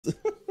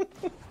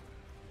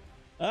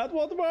That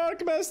won't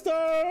work, mister!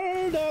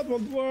 That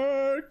won't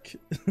work!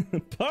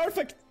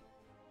 Perfect!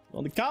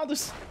 On the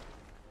counters,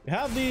 we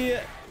have the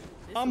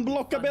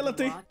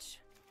unblockability.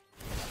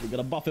 We're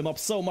gonna buff him up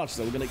so much,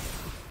 so we're gonna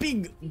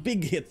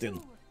big hit in.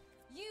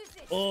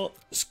 Oh,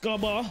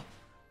 Skabba.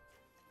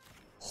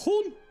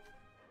 Hun.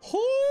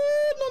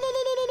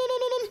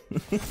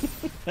 No.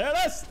 There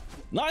it is!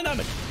 9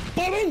 damage!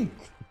 Boom!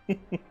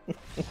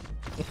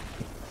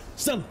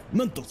 Stealth,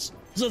 mentals,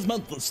 stealth,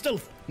 mentals,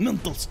 stealth,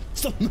 mentals,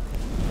 stealth,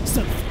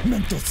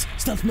 mentals,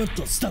 stealth,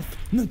 mentals, stealth,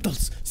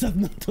 mentals, stealth,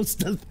 mentals,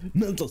 stealth,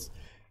 mentals.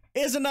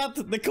 Isn't that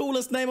the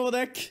coolest name of a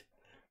deck?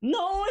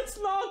 No, it's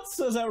not,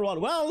 says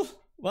everyone. Well,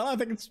 I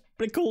think it's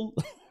pretty cool.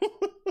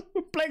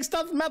 We're playing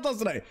stealth mentals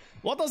today.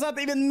 What does that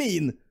even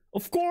mean?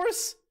 Of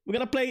course, we're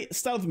gonna play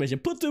stealth mission.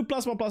 Put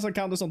 2+1/+1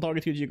 counters on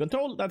target creature you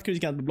control. That creature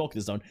can't be blocked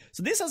this turn.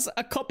 So this has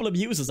a couple of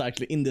uses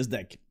actually in this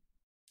deck.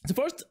 So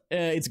first,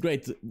 it's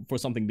great for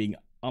something being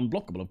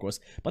unblockable, of course,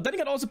 but then you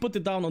can also put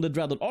it down on the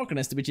Dreadhorde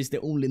Arcanist, which is the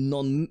only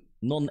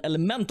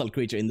non-elemental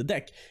creature in the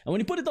deck. And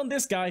when you put it on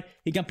this guy,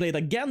 he can play it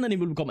again, and he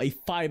will become a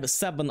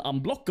 5/7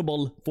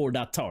 unblockable for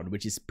that turn,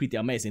 which is pretty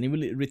amazing. He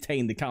will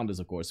retain the counters,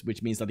 of course,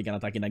 which means that he can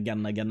attack it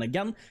again,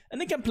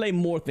 and he can play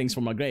more things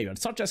from our graveyard,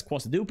 such as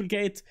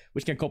Quasiduplicate,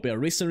 which can copy our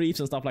Risen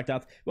Reefs and stuff like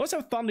that. We also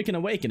have Thunderkin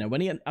Awakener.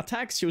 When he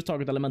attacks, choose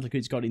target elemental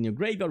creature card in your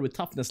graveyard with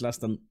toughness less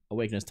than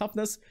Awakener's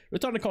toughness.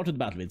 Return the card to the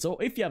battlefield. So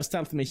if you have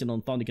Stealth Mission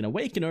on Thunderkin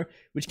Awakener,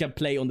 which can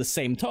play on the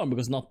same turn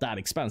because it's not that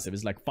expensive,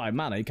 it's like 5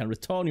 mana, you can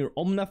return your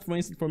Omnath, for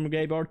instance, from your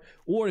graveyard,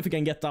 or if you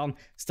can get down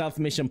Stealth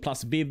Mission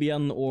plus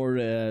Vivien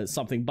or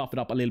something, buff it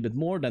up a little bit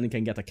more, then you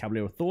can get a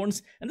Cavalier of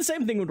Thorns. And the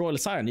same thing with Royal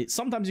Scions.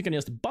 Sometimes you can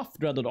just buff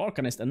Dreadhorde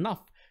Arcanist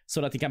enough so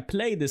that you can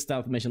play this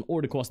Stealth Mission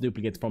or the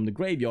Quasiduplicate from the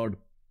graveyard,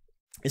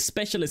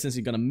 especially since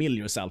you're gonna mill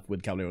yourself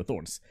with Cavalier of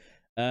Thorns.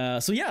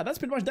 So yeah, that's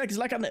pretty much deck. It's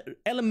like an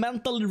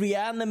elemental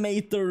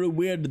reanimator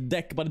weird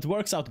deck, but it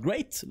works out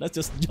great. Let's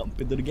just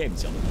jump into the game,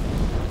 shall we?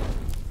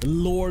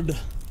 Lord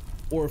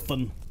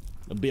Orphan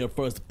will be our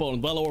first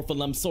opponent. Well,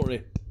 Orphan, I'm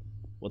sorry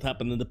what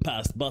happened in the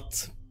past,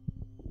 but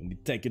we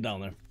take it down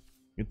there.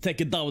 You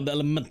take it down with the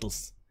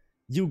elementals.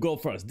 You go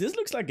first. This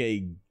looks like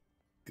a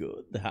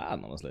good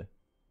hand, honestly.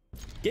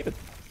 Keep it.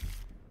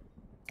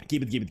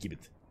 Keep it.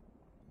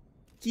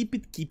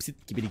 Keeps it.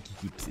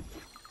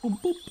 Boop,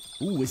 boop.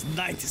 Ooh, it's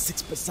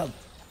 96%.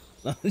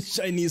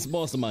 Chinese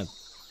mastermind.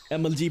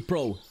 MLG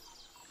Pro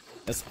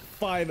has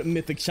 5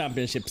 mythic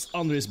championships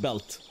under his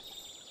belt.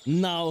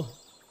 Now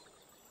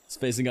it's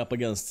facing up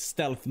against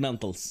Stealth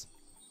Mentals.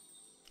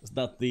 Is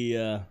that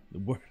the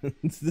word?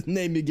 It's the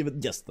name you give it?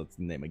 Yes, that's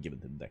the name I give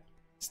it to the deck.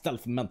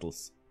 Stealth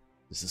Mentals.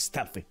 This is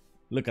stealthy.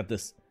 Look at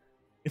this.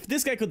 If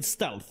this guy could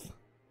stealth,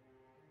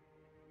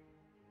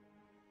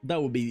 that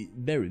would be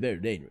very, very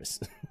dangerous.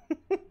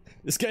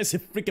 This guy's a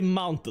freaking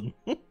mountain.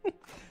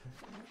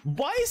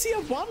 Why is he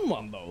a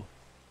 1/1 though?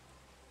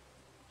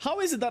 How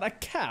is it that a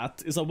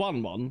cat is a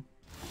 1/1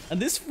 and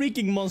this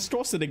freaking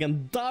monstrosity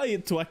can die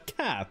to a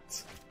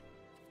cat?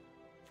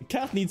 The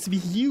cat needs to be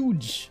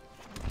huge.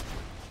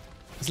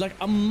 It's like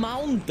a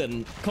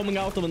mountain coming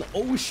out of an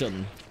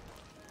ocean.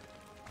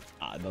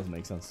 Ah, it doesn't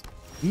make sense.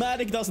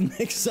 Magic doesn't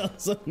make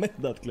sense. I made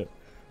that clear.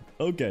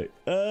 Okay.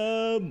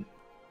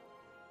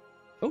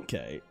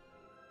 Okay.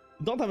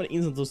 Don't have an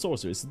instant or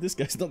sorcery, so this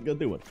guy's not gonna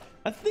do it.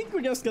 I think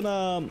we're just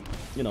gonna,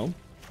 you know,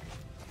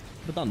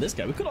 put down this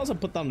guy. We could also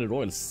put down the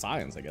Royal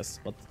Scions, I guess,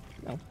 but,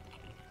 you know,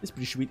 it's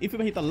pretty sweet. If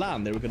we hit a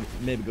land there, we can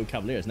maybe go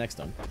Cavaliers next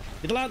turn.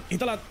 Hit a land, hit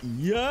a land.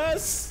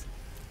 Yes!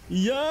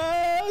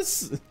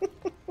 Yes!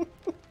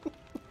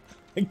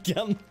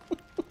 Again.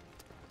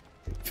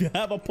 If you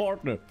have a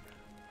partner,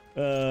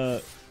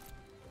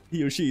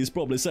 he or she is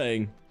probably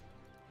saying,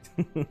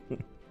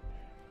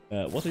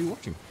 what are you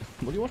watching?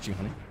 What are you watching,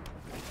 honey?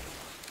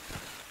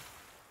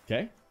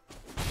 Okay.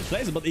 He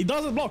plays it, but he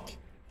doesn't block.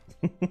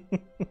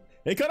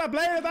 He could have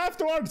played it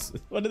afterwards,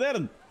 but he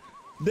didn't.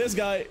 This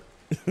guy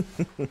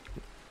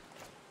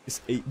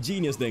is a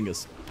genius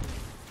dingus.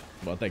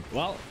 But I think,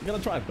 well, I'm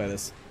gonna try to play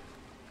this.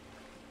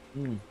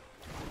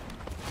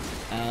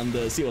 And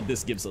see what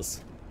this gives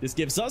us. This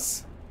gives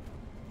us...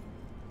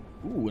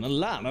 Ooh, and a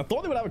land. I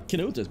thought he would have a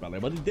Canute spell there,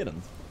 but he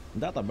didn't.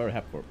 That I'm very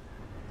happy for.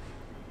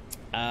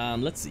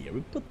 And let's see here.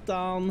 We put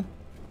down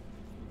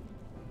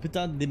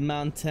the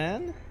man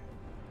 10.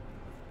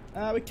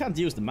 We can't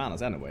use the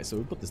manas anyway, so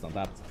we put this on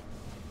that.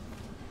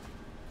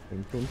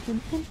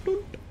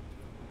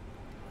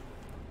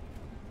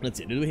 Let's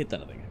see, did we hit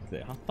anything?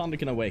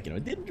 Thunderkin Awakener. We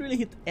didn't really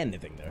hit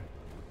anything there.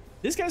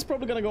 This guy's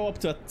probably gonna go up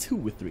to a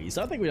 2/3,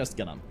 so I think we're just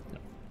gonna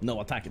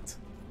no attack it.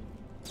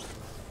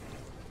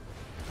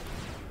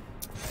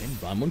 Okay,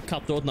 Bramon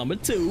Cutthroat number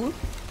 2.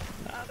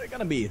 They're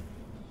gonna be...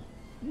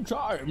 In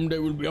time, they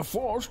will be a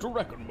force to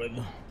reckon with.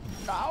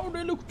 Now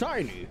they look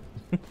tiny.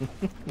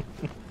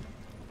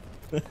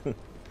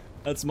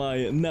 That's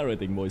my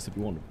narrating voice, if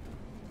you wonder.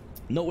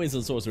 No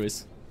instant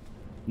sorceries.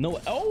 No...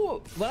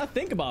 Oh, when I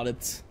think about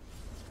it...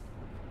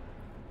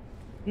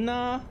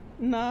 Nah,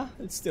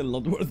 it's still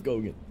not worth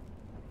going in.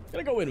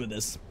 Gonna go in with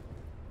this.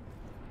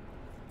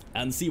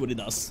 And see what it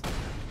does.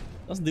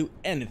 Doesn't do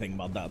anything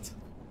about that.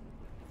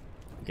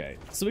 Okay,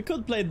 so we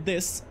could play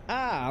this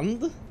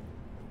and... we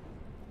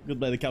could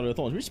play the Cavalier of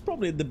Thorns, which is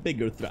probably the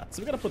bigger threat.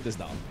 So we're gonna put this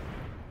down.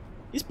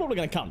 He's probably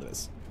gonna counter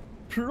this.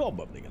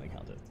 Probably gonna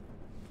counter it.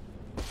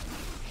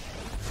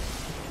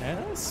 Okay,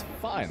 that's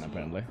fine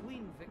apparently.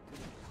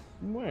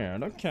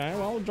 Weird, okay,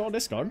 well, draw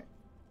this card.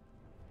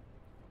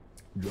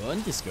 Draw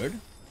and discard.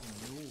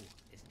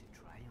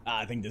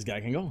 I think this guy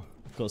can go.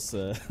 Because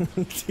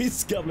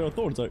these Cavalier of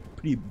Thorns are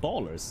pretty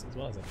ballers, as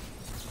well as it.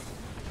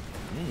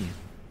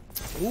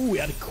 Ooh, we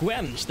had a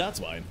quench, that's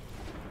why.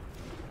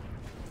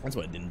 That's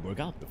why it didn't work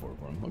out before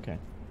for him, okay.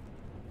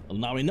 Well,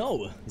 now we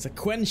know. He's a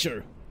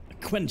quencher. A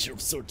quencher of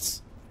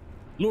sorts.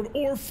 Lord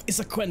Orf is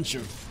a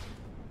quencher.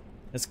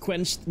 Has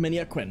quenched many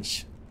a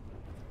quench.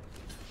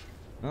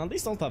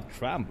 These don't have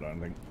trample or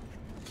anything.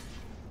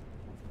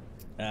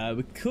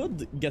 We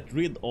could get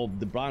rid of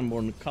the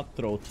Brineborn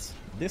Cutthroat,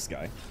 this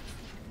guy.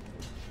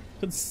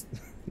 Could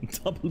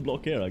double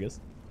block here, I guess.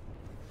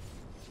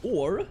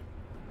 Or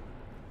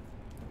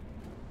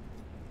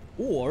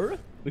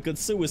we could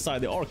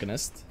suicide the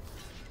Arcanist.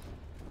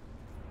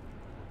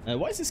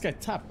 Why is this guy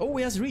tapped? Oh,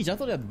 he has reach. I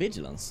thought he had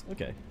vigilance.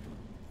 Okay.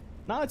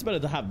 Now it's better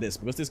to have this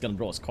because this is gonna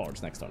draw us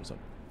cards next turn. So,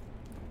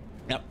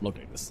 yep, look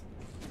like this.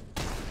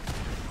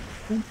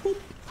 Boop, boop.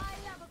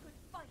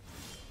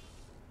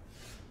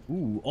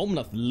 Ooh,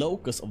 Omnath,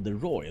 Locus of the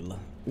Royal.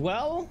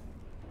 Well,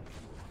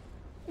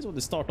 here's what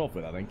they start off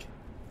with, I think.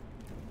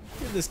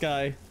 Give this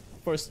guy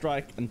first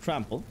strike and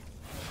trample.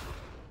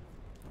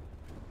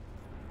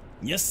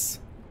 Yes.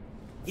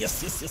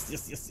 Yes.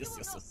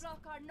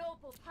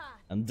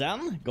 And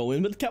then go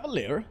in with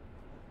Cavalier.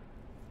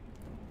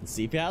 And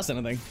see if he has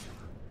anything.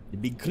 The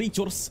big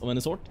creatures of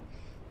any sort.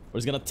 Or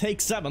he's gonna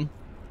take 7.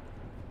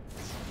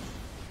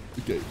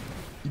 Okay.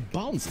 He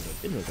bounces it.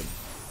 Interesting.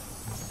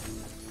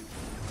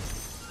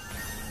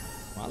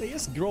 Well, he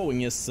is growing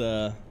his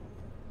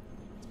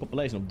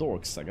population of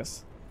dorks, I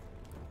guess.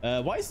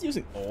 Why is he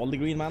using all the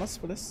green manas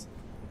for this?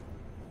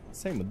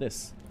 Same with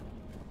this.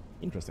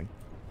 Interesting.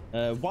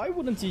 Why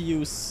wouldn't you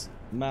use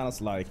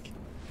manas like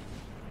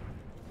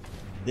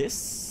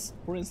this,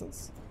 for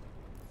instance?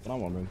 What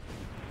I'm wondering.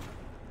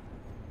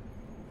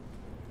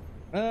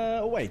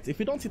 Wait, if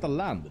we don't hit a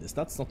land with this,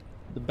 that's not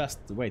the best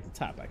way to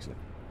tap, actually.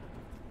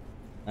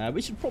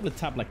 We should probably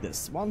tap like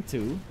this. 1,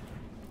 2.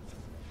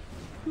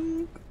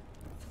 Boom.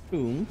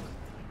 Boom.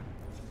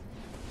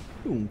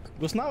 Boom.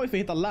 Because now if we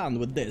hit a land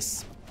with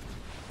this,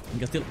 we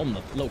can still on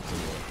that local.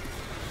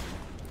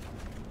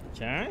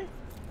 Okay.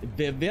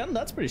 Vivien,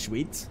 that's pretty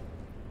sweet.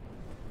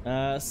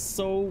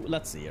 So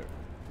let's see here.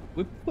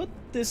 We put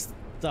this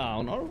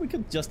down, or we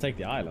could just take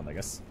the island, I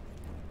guess.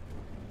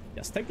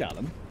 Yes, take the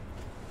island.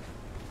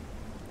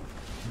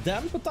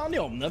 Then put down the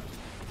Omnath.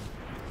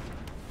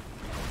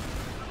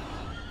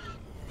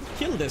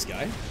 Kill this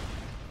guy.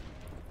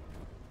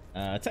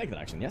 Take that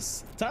action,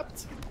 yes.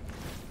 Tapped.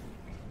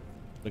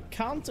 The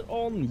counter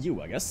on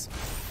you, I guess.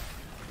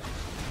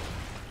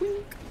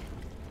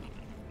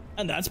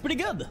 And that's pretty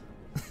good.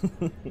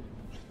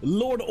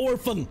 Lord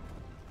Orphan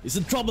is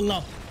in trouble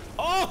now.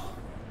 Oh!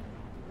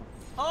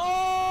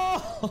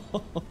 Oh!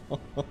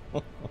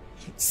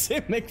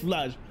 Simic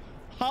Flash.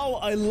 How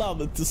I love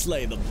it to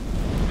slay them.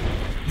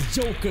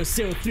 Joker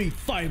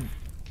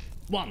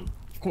 0351.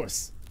 Of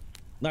course.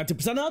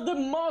 90% of the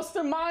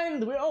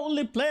mastermind. We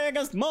only play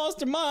against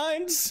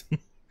masterminds.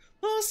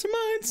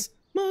 Masterminds.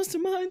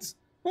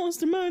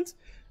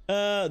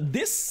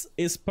 This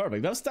is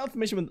perfect. We have stealth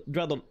mission with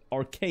Dreadhorde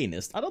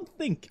Arcanist. I don't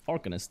think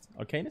Arcanist.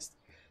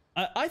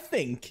 I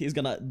think he's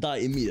gonna die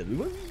immediately.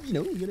 Well, you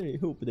know, we're gonna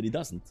hope that he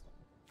doesn't.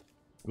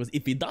 Because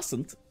if he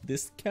doesn't,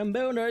 this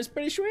Camboner is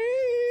pretty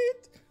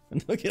sweet.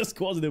 And look at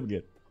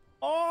Quasiduplicate.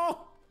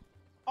 Oh!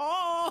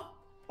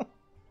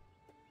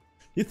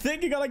 You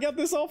think you're gonna get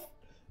this off?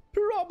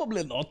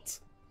 Probably not.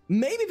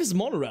 Maybe if it's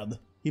mono red,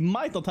 he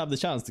might not have the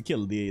chance to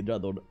kill the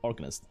Dreadhorde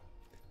Arcanist.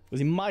 Because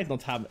he might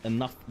not have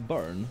enough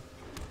burn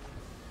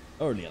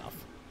early enough.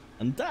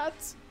 And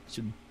that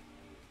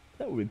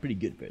would be pretty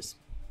good for us.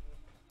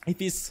 If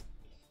he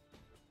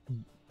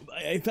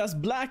has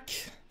black,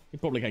 he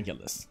probably can kill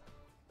this.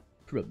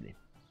 Probably. If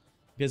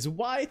he has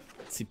white,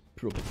 he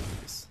probably can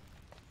kill this.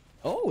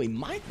 Oh, he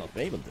might not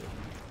be able to.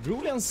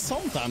 Drulians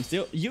sometimes,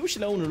 they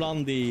usually only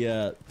run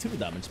the 2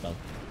 damage spell.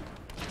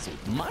 So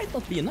it might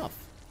not be enough.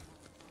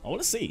 I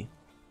want to see.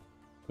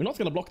 We're not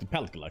going to block the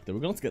Pelt Collector. We're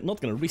not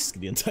going to risk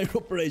the entire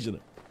operation.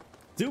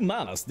 2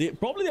 manas.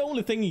 Probably the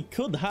only thing he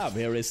could have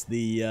here is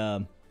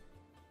the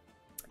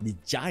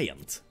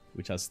Giant,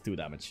 which has 2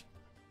 damage.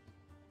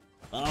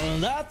 Other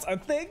than that, I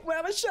think we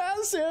have a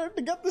chance here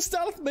to get the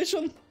stealth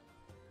mission.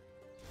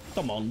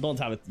 Come on, don't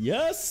have it.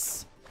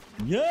 Yes!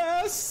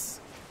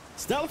 Yes!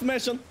 Stealth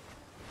mission.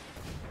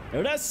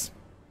 Here it is.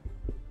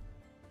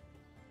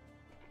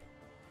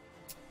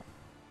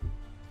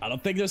 I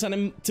don't think there's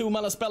any 2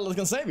 mana spell that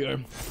can save you here,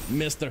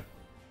 Mister.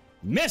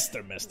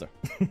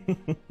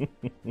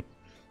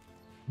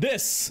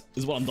 This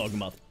is what I'm talking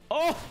about.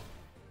 Oh!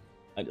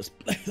 I just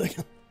play it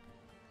again.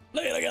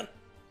 Play it again.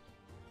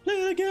 Play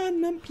it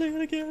again and play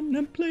it again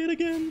and play it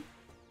again.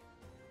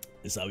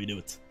 This is how you do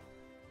it.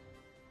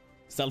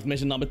 Stealth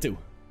mission number 2.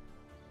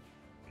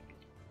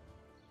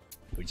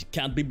 Which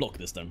can't be blocked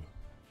this turn.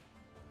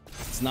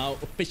 It's now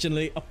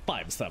officially a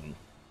 5/7.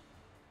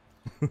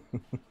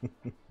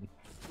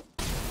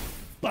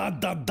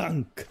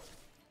 Badadunk!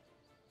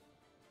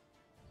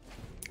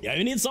 Yeah,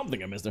 you need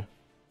something, mister.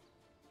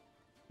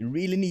 You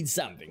really need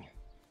something.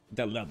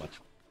 Tell that much.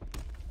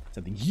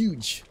 Something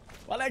huge.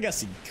 Well, I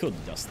guess he could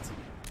just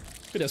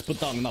put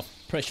down enough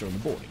pressure on the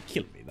board and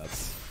kill me.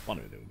 That's one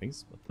way of doing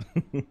things, but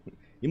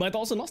he might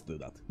also not do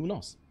that. Who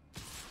knows?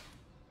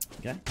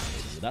 Okay,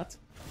 do that.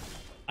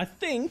 I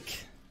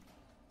think.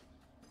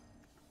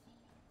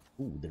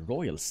 Ooh, the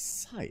Royal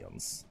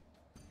Scions.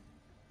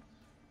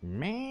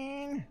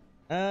 Man.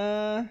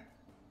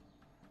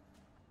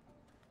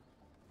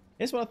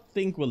 Here's what I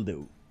think we'll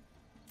do.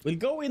 We'll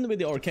go in with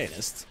the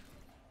Arcanist.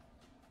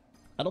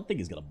 I don't think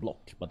he's gonna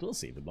block, but we'll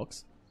see if he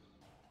blocks.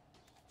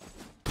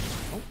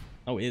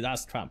 Oh, it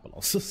has trample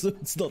also, so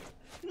it's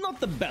not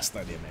the best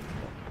idea maybe.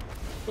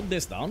 Put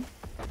this down.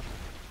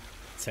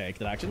 Take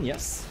that action,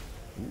 yes.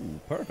 Ooh,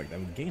 perfect. I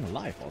would gain a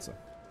life also.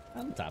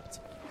 And tapped.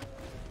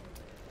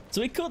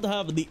 So we could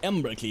have the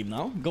Ember Cleave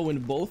now. Go in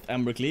both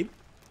Ember Cleave.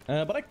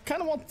 But I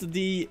kind of want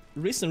the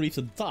Risen Reef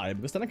to die,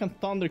 because then I can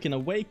Thunderkin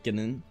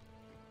Awakener.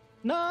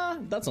 Nah,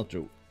 that's not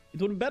true.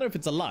 It would be better if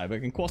it's alive. I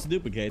can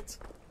Quasiduplicate.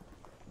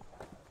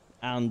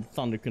 And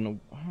Thunderkin...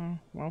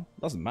 well,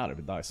 doesn't matter if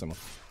it dies somehow.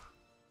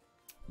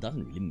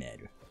 Doesn't really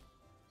matter.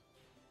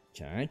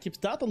 Okay, keeps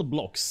that on the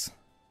blocks.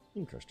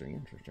 Interesting,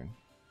 interesting.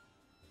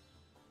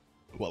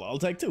 Well, I'll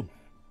take 2.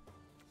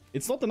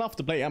 It's not enough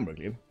to play Ember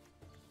Cleave.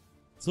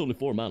 It's only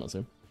 4 mana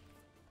here.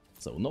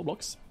 So, no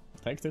blocks.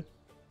 Take 2.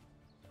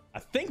 I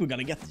think we're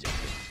gonna get the Joker.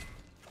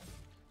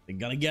 We're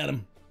gonna get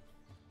him.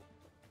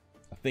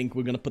 I think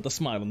we're gonna put a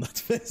smile on that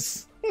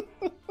face.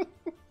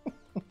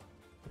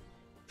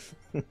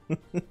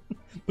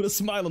 Put a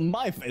smile on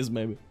my face,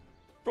 maybe.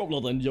 Probably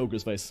not on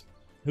Joker's face.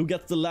 Who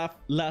gets the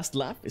last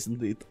laugh?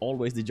 Isn't it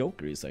always the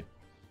Joker, you say?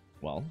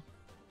 Well,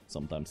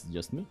 sometimes it's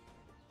just me.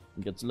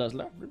 Who gets the last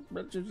laugh?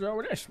 That's just how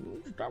it is.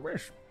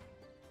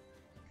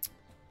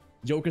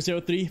 Joker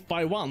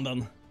 0351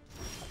 then.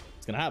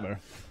 It's gonna have her.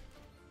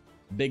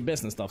 Big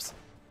business stuffs.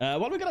 Well,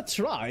 we're gonna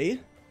try.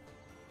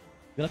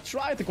 We're gonna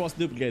try to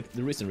Quasiduplicate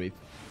the Risen Reef.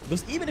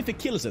 Because even if he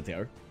kills it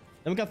here,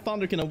 then we can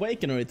Thunderkin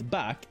Awakener it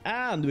back,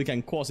 and we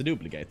can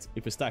Quasiduplicate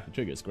if we stack the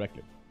triggers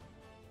correctly.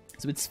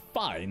 So it's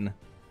fine.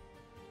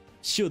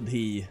 Should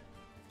he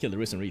kill the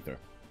Risen Reaper?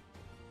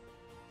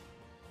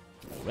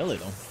 Really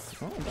though?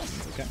 Oh, it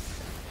doesn't. Okay.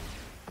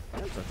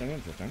 Interesting,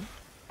 interesting.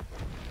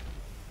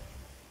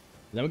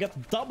 Then we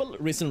got double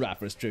Risen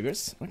Rappers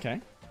triggers. Okay.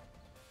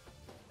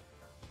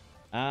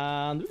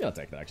 And we're gonna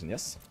take that action,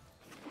 yes.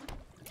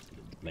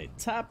 Play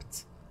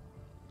tapped.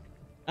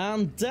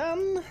 And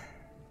then...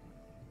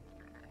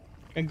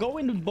 and go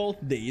into both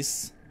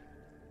these.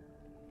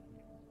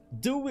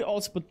 Do we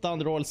also put down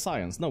the Royal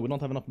Scions? No, we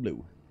don't have enough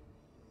blue.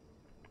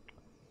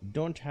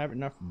 Don't have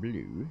enough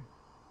blue.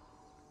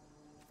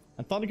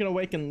 And Thunderkin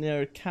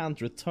Awakener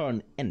can't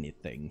return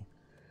anything.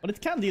 But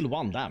it can deal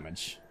 1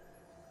 damage.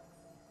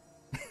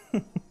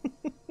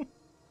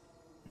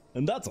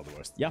 And that's not the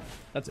worst. Yeah,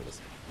 that's it.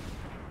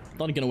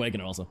 Thunderkin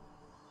Awakener also.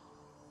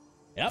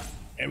 Yep,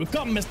 here we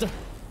come, mister.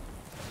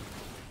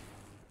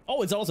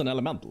 Oh, it's also an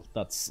elemental.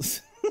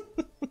 That's...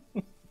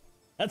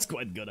 that's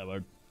quite good, I've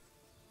heard.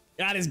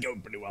 That is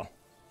going pretty well.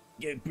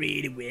 Going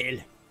pretty well.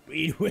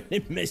 Pretty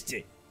well,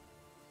 mister.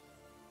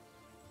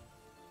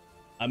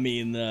 I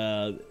mean,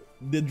 the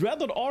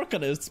Dreadhorde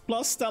Arcanist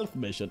plus Stealth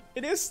Mission,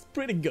 it is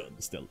pretty good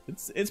still.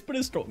 It's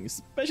pretty strong,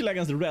 especially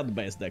against the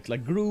red-based decks,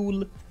 like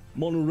Gruul,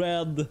 Mono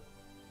Red.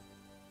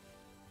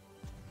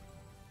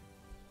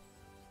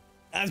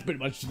 That's pretty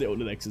much the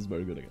only decks is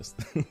very good, I guess.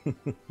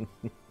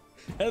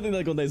 Anything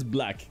that contains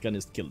black can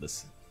just kill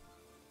this.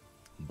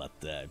 But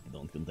if they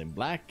don't contain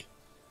black,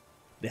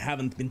 they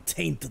haven't been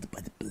tainted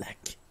by the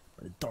black,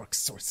 by the dark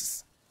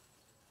sources.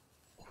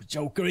 Oh,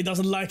 Joker, he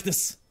doesn't like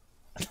this.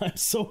 And I'm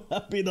so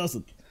happy he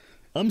doesn't.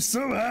 I'm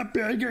so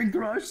happy I can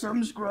crush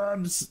some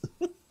scrubs.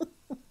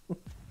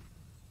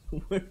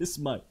 Where's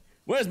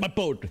my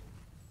poetry?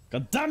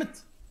 God damn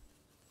it!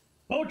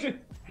 Poetry!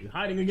 You're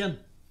hiding again.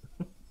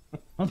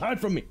 Don't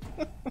hide from me.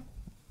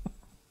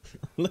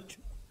 Look,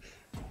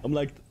 I'm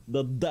like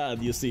the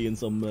dad you see in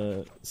some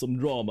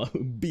drama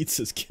who beats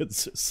his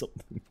kids or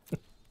something.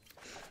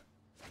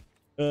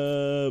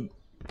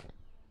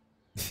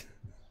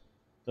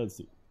 Let's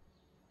see.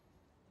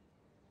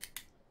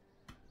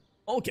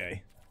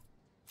 Okay.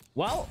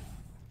 Well,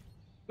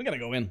 we're gonna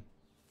go in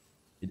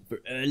for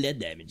early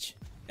damage.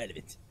 All of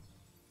it.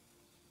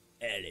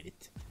 All of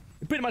it.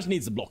 It pretty much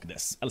needs to block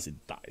this, else it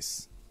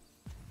dies.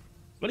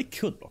 But it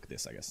could block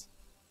this, I guess.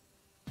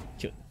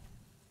 Could.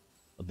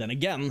 But then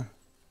again,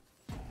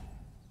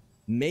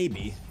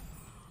 maybe.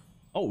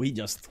 Oh, he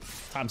just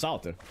times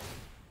out there.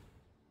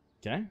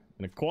 Okay,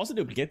 gonna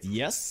Quasiduplicate,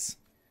 yes.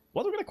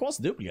 What are we gonna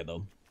Quasiduplicate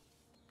though?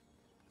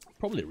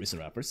 Probably Risen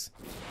Rappers.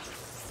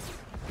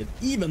 Get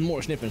even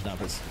more Sniffer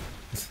Snappers.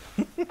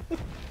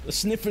 The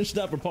Sniffer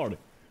Snapper party.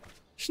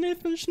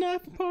 Sniff and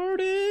snap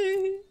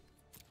party.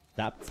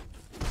 Tapped.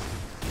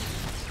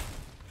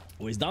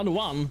 Oh, he's down to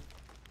 1.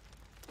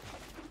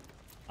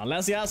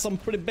 Unless he has some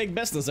pretty big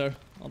business there.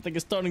 I don't think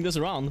he's turning this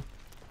around.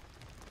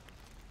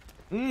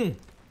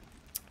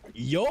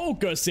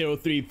 Joker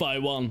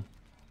 0351.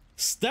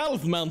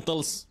 Stealth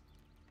Mentals.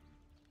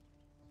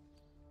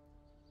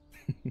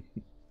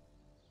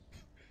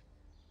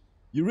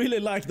 You really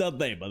like that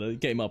name, but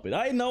it came up with.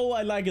 I know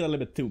I like it a little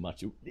bit too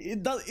much.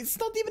 It's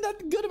not even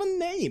that good of a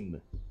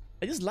name.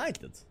 I just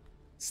liked it.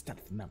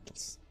 Stealth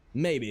Mentals.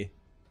 Maybe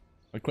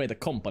I'll create a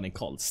company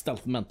called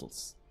Stealth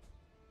Mentals.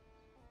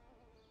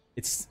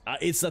 It's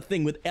a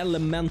thing with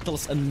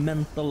elementals and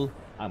mental.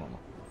 I don't know.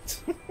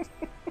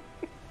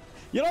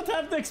 You don't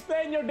have to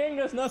explain your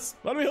dingousness.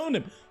 But we own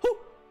him.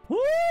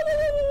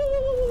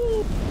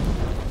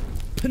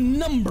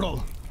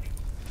 Penumbral.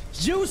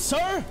 You,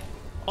 sir,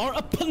 are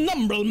a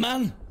penumbral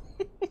man.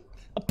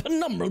 A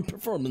penumbral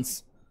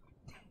performance.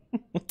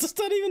 What does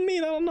that even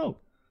mean? I don't know.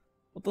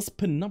 What does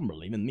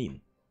penumbral even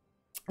mean?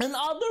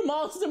 Another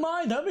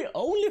mastermind? Have we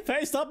only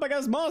faced up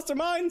against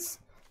masterminds?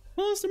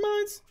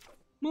 Masterminds?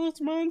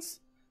 Masterminds?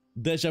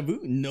 Deja vu?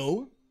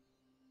 No.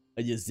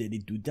 I just said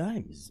it 2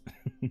 times.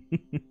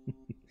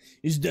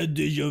 Is that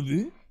deja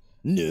vu?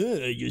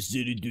 No, I just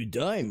said it 2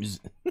 times.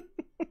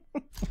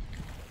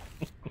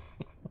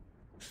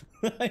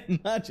 I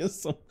imagine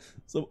some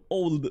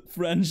old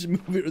French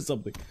movie or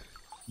something.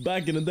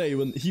 Back in the day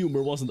when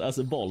humor wasn't as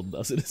evolved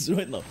as it is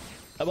right now.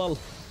 Well.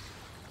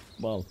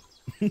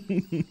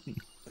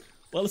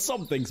 Well,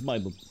 some things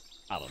might not.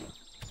 I don't know.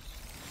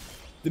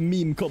 The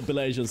meme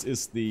compilations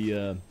is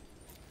the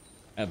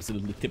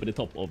absolutely tip of the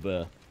top of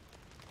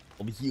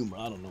humor.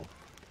 I don't know.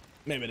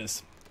 Maybe it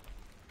is.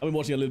 I've been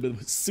watching a little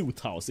bit of Suit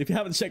House. If you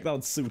haven't checked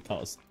out Suit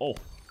House, oh,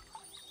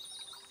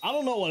 I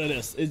don't know what it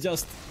is.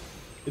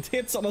 It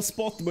hits on a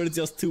spot where it's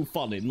just too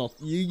funny. Not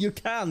you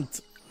can't.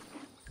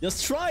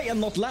 Just try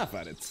and not laugh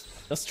at it.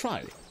 Just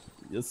try.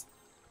 Just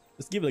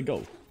give it a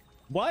go.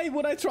 Why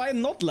would I try and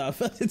not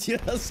laugh at it?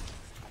 Yes.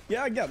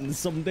 Yeah, again,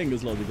 some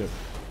dingus logic there.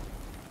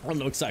 I don't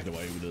know exactly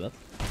why you would do that.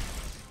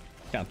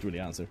 Can't really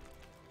answer.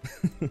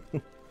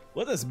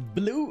 What is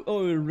blue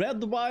or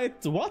red,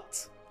 white?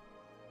 What?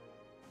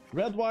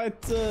 Red,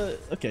 white.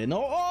 Okay,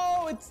 no.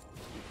 Oh, it's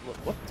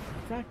what the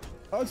crack?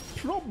 Oh, it's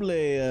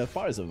probably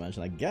Fires of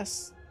Invention, I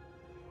guess.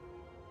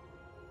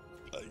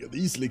 I could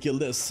easily kill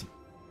this,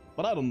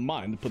 but I don't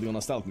mind putting on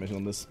a stealth mission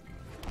on this.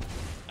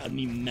 I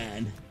need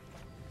man.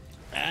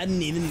 I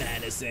need a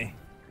man, I say.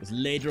 Because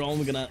later on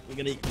we're gonna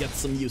get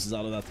some uses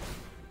out of that.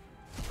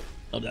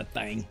 Of that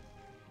thing.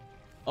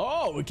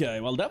 Oh,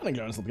 okay. Well,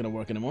 definitely it's not gonna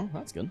work anymore.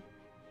 That's good.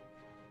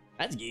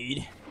 That's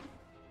good.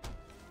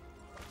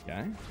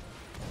 Okay.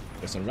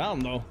 There's a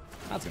round though.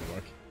 That's gonna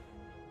work.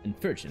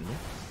 Unfortunately.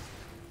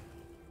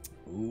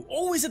 Ooh.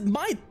 Oh, is it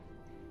my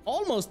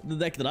almost the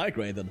deck that I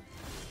created?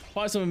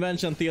 Fires of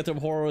Invention, Theater of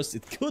Horrors.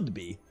 It could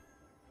be.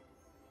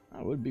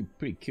 That would be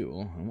pretty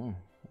cool. I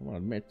will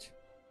admit.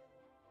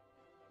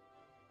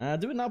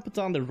 Do we now put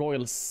down the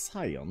Royal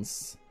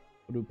Scions?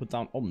 Or do we put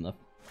down Omnath?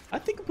 I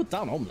think we put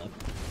down Omnath.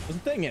 But the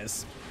thing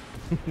is,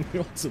 we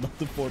also got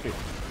to 40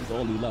 with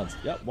all these lads.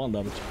 Yeah, 1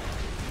 damage.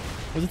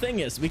 But the thing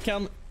is, we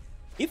can,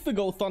 if we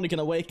go Thunderkin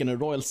Awakener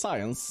Royal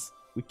Scions,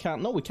 we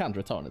can't. No, we can't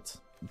return it.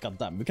 God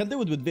damn, we can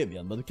do it with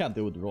Vivien, but we can't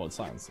do it with Royal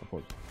Scions, of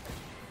course.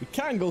 We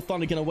can go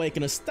Thunderkin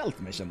Awakener Stealth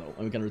Mission though,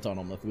 and we can return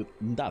Omnath with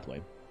that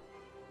way.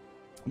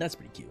 That's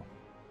pretty cool.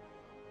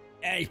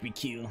 That's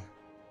pretty cool.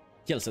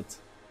 Kills it.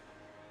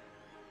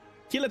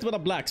 Kill it with a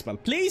black spell.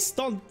 Please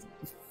don't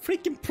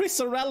freaking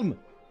Prison Realm.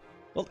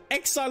 Don't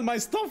exile my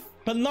stuff,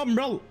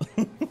 Penumbral.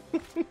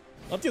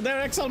 Don't you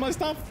dare exile my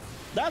stuff.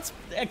 That's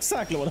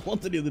exactly what I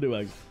wanted you to do,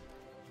 actually.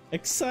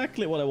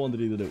 Exactly what I wanted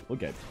you to do.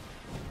 Okay.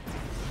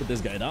 Put this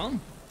guy down.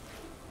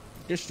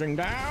 This thing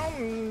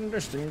down,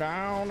 this thing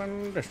down,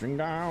 and this thing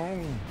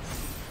down.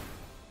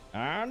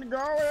 And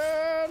go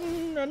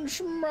in and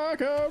smack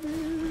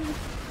him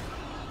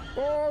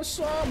for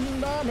some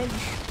damage.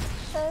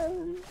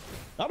 Oh.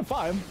 Out of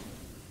 5.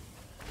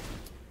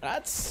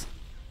 That's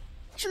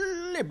a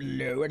little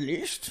low, at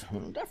least.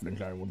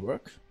 Definitely would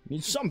work.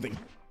 Need something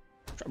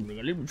a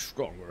little bit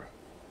stronger.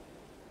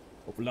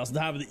 Hopefully doesn't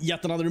have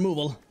yet another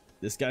removal.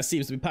 This guy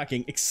seems to be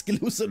packing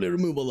exclusively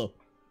removal though.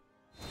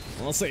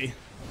 We'll see.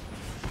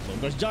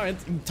 Locus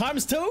Giant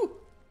times 2?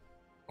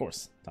 Of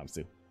course, times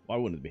 2. Why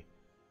wouldn't it be?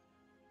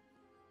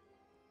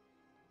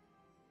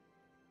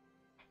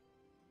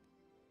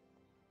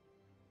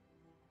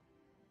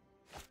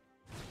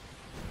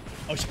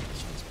 Oh shit.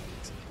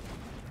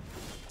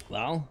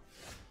 Well,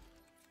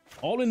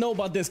 all we know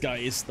about this guy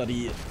is that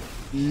he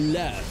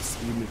loves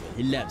removal.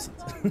 He loves it.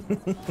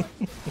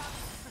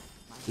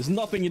 There's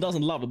nothing he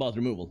doesn't love about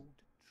removal.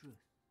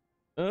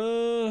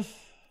 God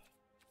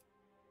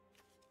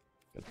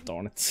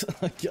darn it.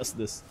 I guess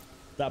this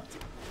tapped.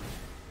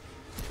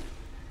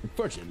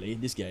 Unfortunately,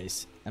 this guy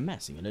is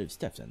amassing a lot of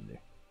stuff under.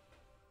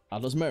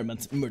 Atlas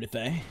Merriment,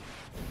 Murdify.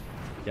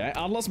 Okay,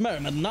 Atlas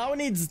Merriment. Now he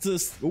needs to.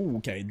 Ooh,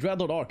 okay,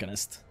 Dreadhorde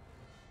Arcanist.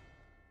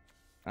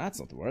 That's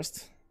not the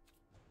worst.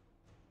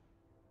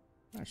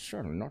 That's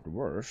certainly not the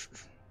worst.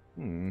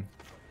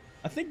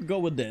 I think we go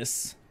with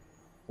this.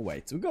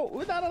 Wait, we go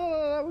with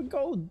we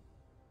go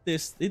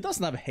this. It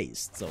doesn't have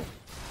haste, so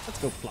let's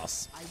go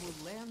plus. I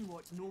will learn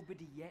what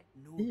nobody yet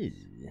knows.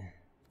 Ew.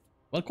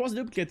 Well,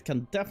 Quasiduplicate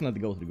can definitely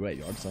go to the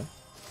graveyard, so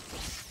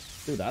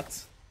do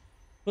that.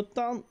 Put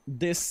down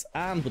this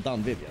and put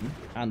down Vivien,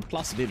 and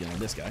plus Vivien on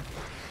this guy.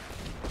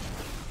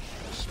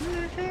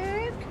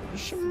 Smack,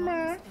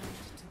 smack.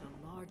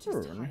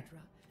 Turn.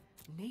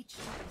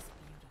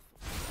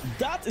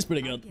 That is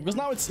pretty good, because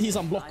now he's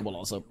unblockable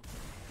also.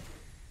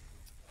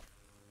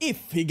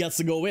 If he gets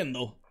to go in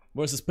though,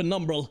 versus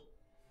Penumbral.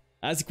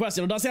 As a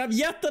question, does he have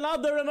yet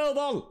another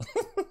removal?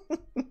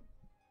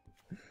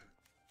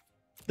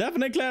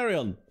 Definite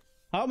Clarion.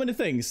 How many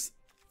things?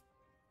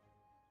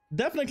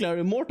 Definite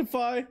Clarion,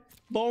 Mortify,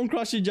 Bone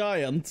Crusher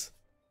Giant.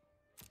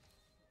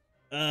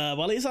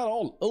 Well, he's had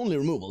only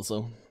removal,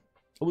 so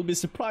I would be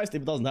surprised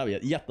if he doesn't have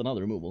yet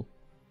another removal.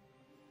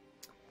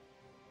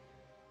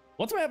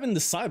 What do I have in the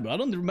sideboard? I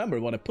don't remember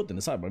what I put in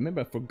the sideboard.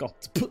 Maybe I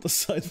forgot to put the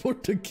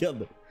sideboard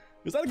together.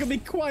 Because that could be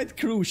quite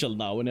crucial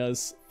now when he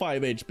has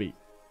 5 HP.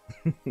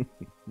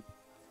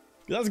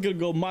 That's gonna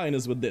go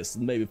minus with this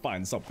and maybe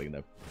find something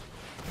there.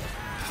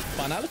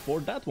 Final 4,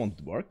 that won't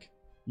work.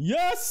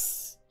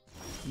 Yes!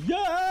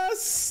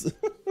 Yes!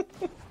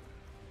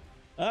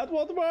 That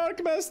won't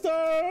work, mister!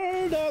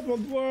 That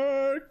won't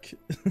work!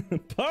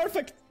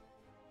 Perfect!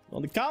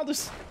 On the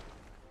counters,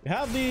 we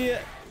have the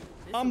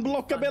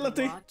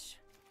unblockability.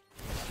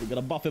 We're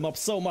gonna buff him up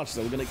so much,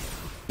 so we're gonna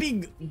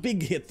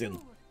big hit in.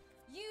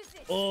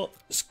 Oh,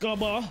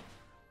 Skabba.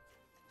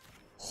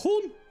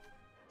 Hun.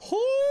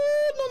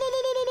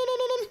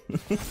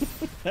 No.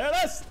 There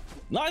it is.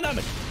 9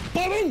 damage.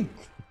 Boom.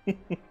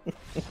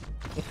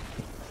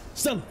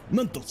 Stealth,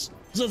 mentals.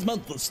 Says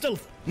mental,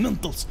 stealth,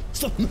 mentals,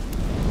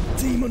 stealth.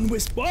 Demon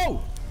Wisp.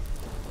 Whoa!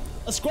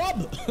 A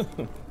scrub.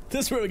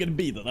 This is where we're gonna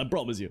beat it, I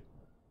promise you.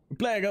 We're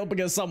playing up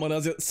against someone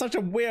who has such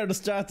a weird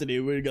strategy.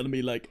 We're gonna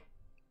be like,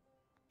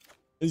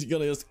 he's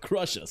gonna just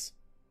crush us.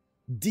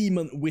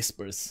 Demon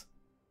Whispers.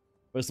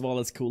 First of all,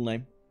 that's a cool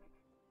name.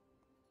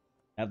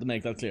 I have to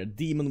make that clear.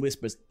 Demon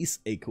Whispers is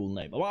a cool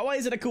name. Why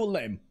is it a cool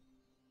name?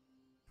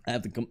 I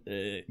have to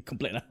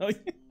complain.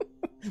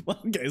 Well,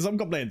 okay, some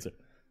complaints.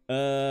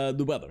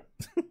 The weather.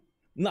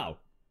 Now,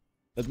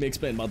 let me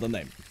explain about the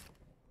name.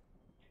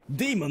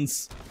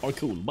 Demons are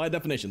cool. By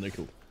definition, they're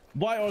cool.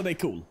 Why are they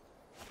cool?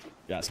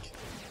 You ask.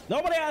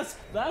 Nobody asked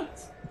that.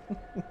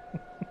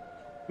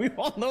 We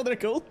all know they're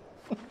cool.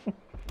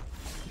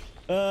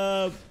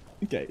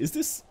 Okay, is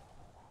this...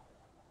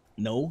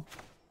 No.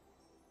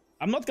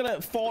 I'm not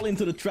gonna fall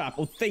into the trap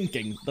of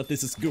thinking that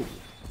this is Ghoul.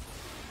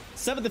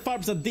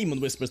 75% Demon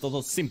Whispers does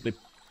not simply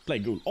play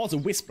Ghoul. Also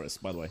Whispers,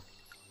 by the way.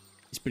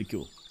 It's pretty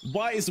cool.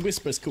 Why is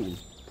Whispers cool?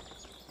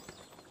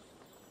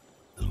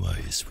 And why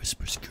is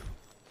Whispers cool?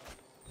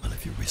 Well,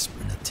 if you whisper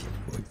in a demon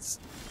voice,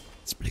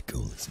 it's pretty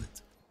cool,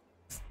 isn't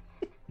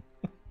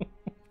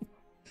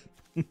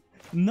it?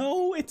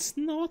 No, it's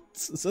not.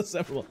 So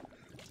several.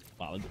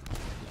 Wow.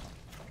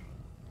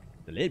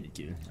 The lady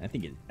cool. I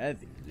think the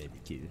lady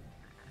cool.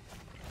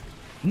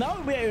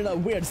 Now we are in a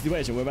weird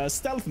situation where we have a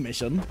stealth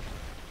mission.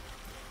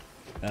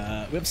 We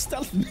have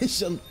stealth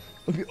mission,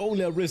 but we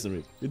only have Risen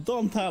Reef. We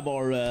don't have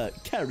our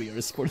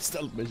carriers for the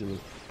stealth mission.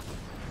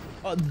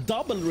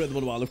 Double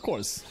Rhythm Wall, of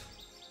course.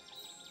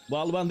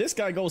 Well, when this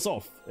guy goes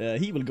off,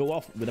 he will go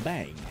off with a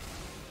bang.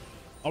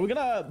 Are we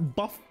gonna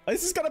buff?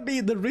 Is this gonna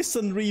be the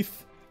Risen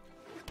Reef?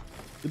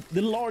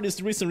 The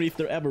largest Risen Reef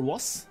there ever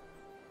was?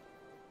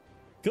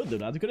 Could do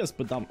that. We could just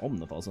put down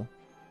Omnath also.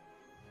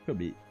 Could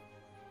be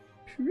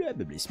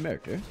probably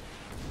smarter.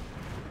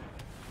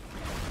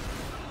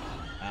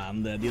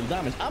 And deal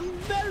damage. I'm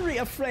very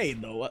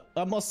afraid though,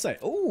 I must say.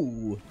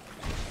 Oh,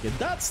 yeah,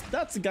 that's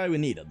the guy we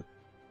needed.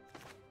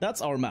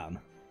 That's our man.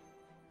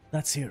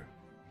 That's here.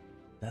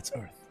 That's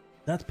Earth.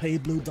 That pale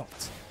blue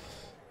dot.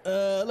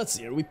 Let's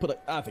see here. We put a,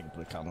 I think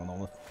we put a cannon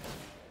on it.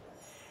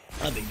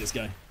 I think this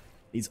guy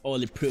needs all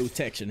the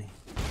protection he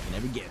can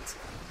ever get.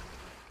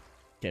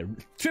 Okay,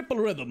 triple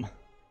rhythm.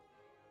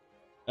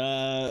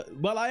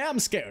 Well, I am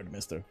scared,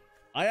 mister.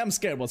 I am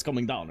scared what's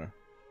coming down here.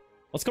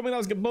 What's coming down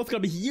is both gonna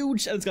be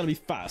huge and it's gonna be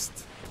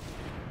fast.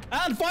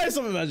 And fire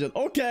some invention.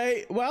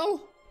 Okay,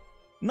 well,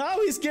 now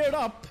he's geared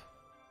up.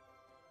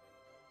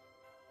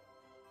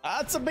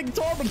 That's a big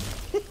Torben.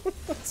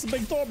 That's a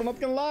big Torben, not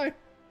gonna lie.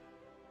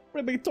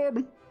 Pretty big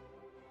Torben.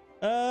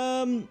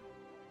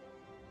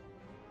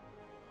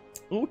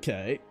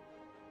 Okay.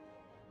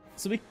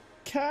 So we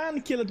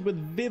can kill it with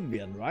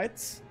Vivien,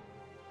 right?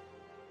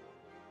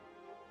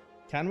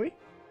 Can we?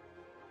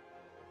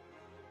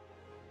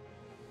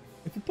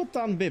 If we put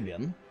down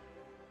Vivien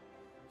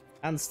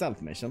and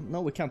Stealth Mission,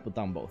 no, we can't put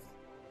down both.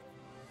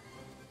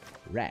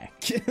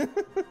 Rack.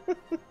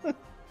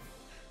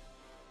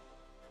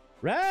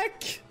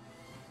 Rack!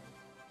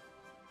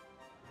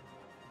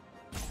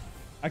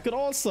 I could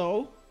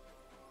also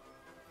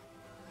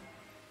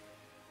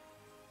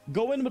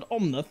go in with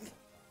Omnath.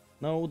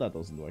 No, that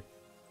doesn't work.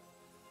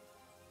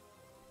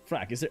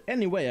 Frack, is there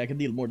any way I can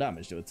deal more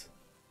damage to it?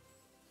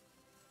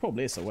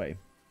 probably is a way.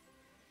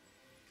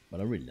 But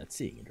I'm really not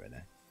seeing it right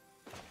now.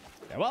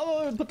 Okay,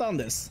 well, we'll put down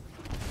this.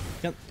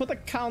 Can put a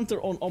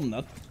counter on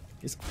Omnath.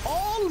 It's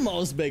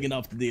almost big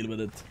enough to deal with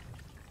it.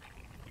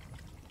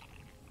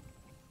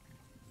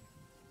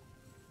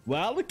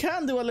 Well, we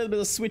can do a little bit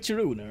of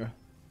switcheroo.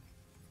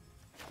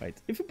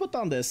 Wait, if we put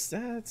down this,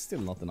 it's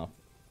still not enough.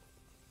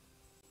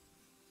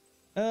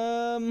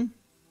 Oh,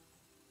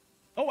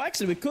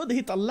 actually, we could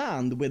hit a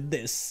land with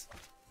this.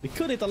 We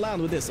could hit a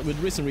land with this, with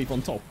Risen Reef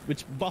on top,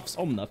 which buffs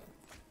Omnath.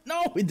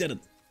 No, we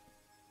didn't.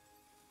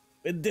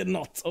 We did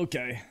not.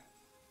 Okay.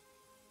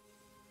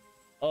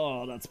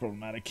 Oh, that's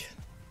problematic.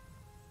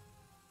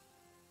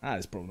 That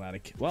is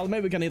problematic. Well,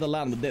 maybe we can hit a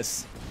land with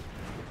this.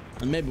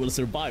 And maybe we'll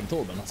survive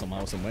Torben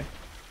somehow, some way.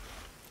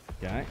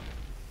 Okay.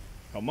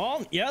 Come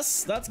on.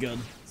 Yes, that's good.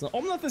 So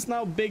Omnath is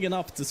now big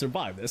enough to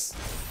survive this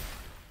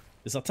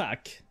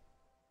attack.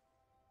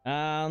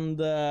 And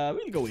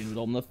we'll go in with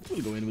Omnath.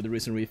 We'll go in with the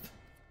Risen Reef.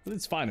 But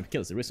it's fine if it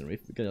kills the Risen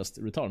Reef. We can just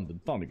return to the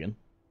Thunderkin.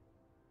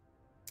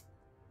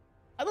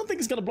 I don't think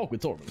it's gonna block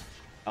with Torben.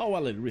 Oh,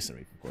 well, the Risen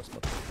Reef, of course,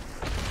 but...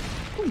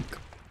 Boink.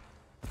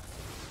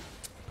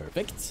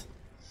 Perfect.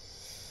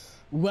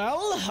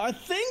 Well, I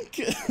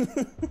think...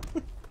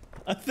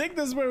 I think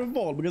this is where we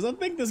fall, because I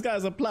think this guy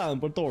has a plan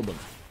for Torben.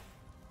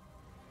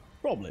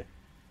 Probably.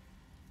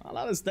 Well,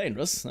 that is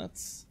dangerous.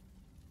 That's...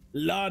 a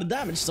lot of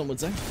damage, some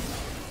would say.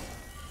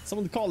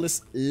 Someone would call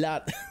this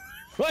lot...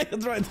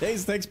 Riot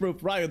haste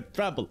hexproof, Riot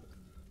trample.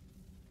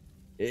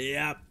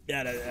 Yeah,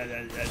 that's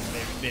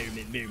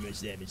very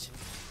much damage.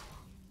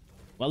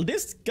 Well,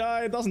 this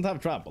guy doesn't have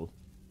trample,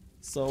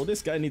 so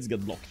this guy needs to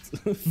get blocked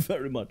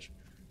very much.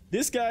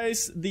 This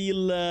guy's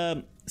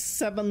deal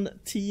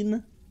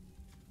 17.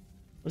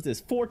 What's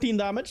this? 14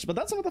 damage, but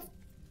that's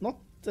not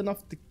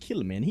enough to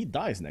kill me, and he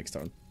dies next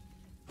turn.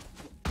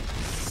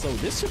 So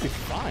this should be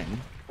fine.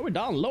 Oh, we're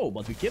down low,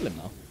 but we kill him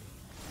now.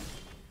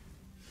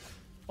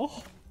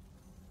 Oh.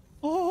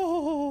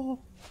 Oh,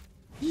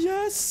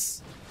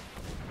 yes!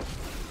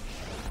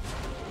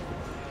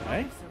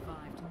 Okay.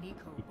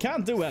 You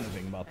can't do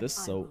anything about this,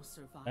 so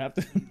I have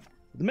to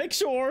make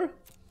sure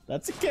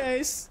that's the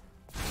case.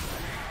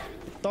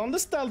 Put on the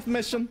stealth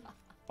mission.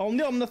 On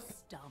the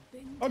Omnath.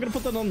 I'm gonna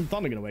put that on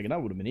Thunderkin Awakener,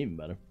 that would have been even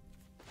better.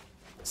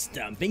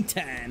 Stomping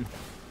time.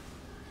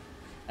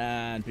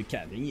 And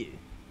recovering you.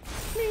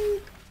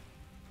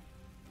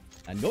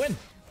 And go in.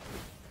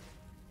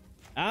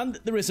 And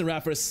the Risen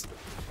Raffers.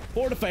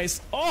 For the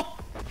face. Oh!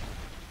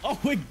 Oh,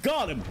 we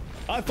got him!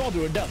 I thought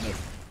we were dead there.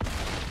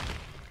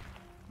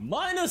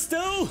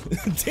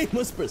 -2! Team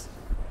Whispers.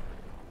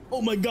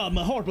 Oh my god,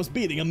 my heart was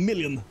beating a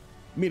million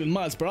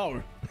miles per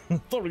hour.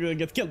 Thought we were gonna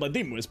get killed by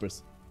Demon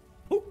Whispers.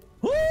 Ooh.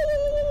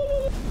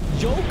 Ooh.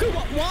 Joker,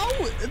 wow!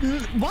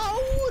 Wow!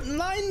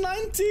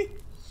 990!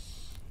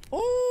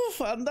 Oh,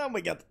 and then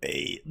we got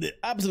the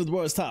absolute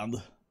worst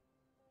hand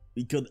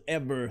we could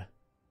ever...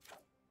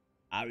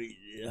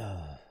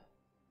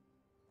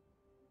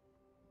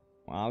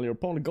 Well, your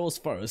opponent goes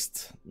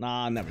first.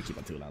 Nah, never keep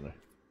a 2-lander.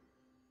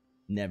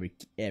 Never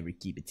ever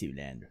keep a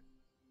 2-lander.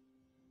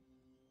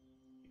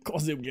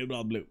 Quasiduplicate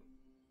blood blue.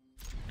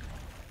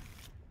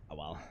 Oh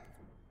well.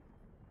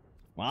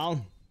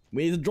 Well,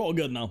 we need to draw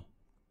good now.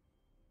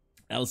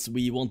 Else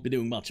we won't be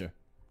doing much here.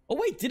 Oh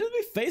wait, didn't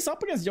we face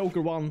up against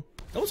Joker 1?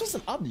 That was just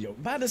an other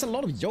Joker. Man, there's a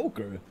lot of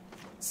Jokers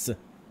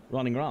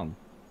running around.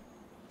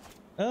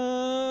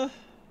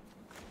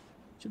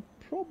 Should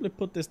probably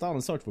put this down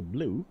and search for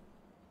blue.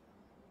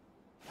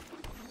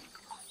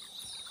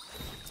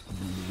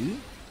 Blue?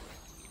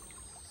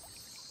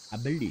 A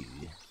blue.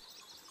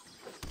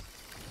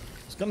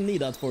 Just gonna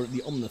need that for the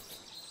Omnath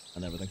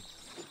and everything.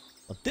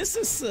 But this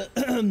is...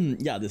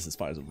 yeah, this is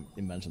Fire's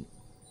invention.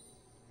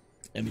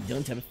 And we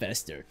don't have a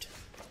fast start.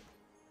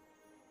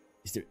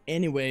 Is there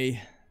any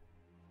way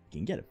we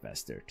can get a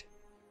fast start?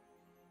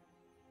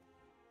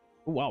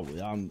 Oh, wow,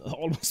 I'm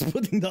almost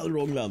putting down the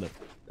wrong lander.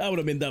 That would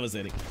have been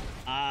devastating.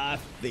 I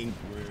think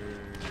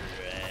we're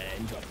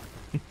in trouble.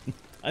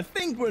 I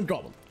think we're in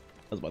trouble.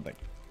 That's what I think.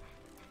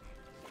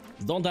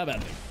 Don't have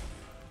anything.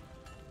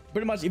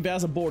 Pretty much, if he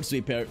has a board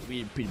sweep here,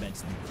 we're pretty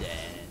much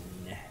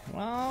done.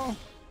 Well,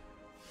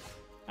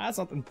 that's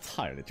not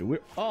entirely true.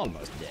 We're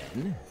almost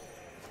done.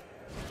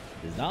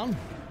 This down.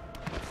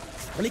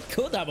 Well, he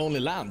could have only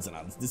lands and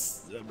lands.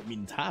 This, I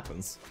mean, it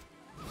happens.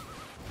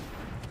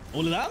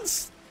 Only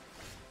lands?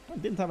 I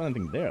didn't have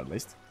anything there, at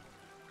least.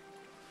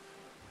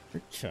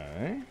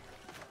 Okay.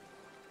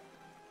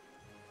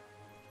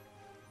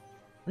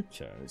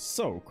 Okay,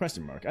 so,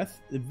 question mark.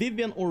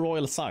 Vivien or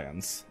Royal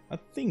Scions? I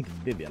think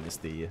Vivien is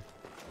the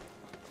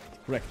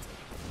correct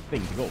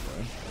thing to go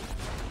for.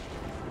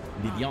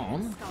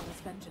 Vivien.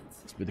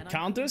 With the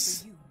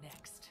counters.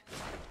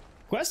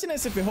 Question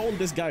is if we hold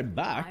this guy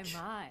back.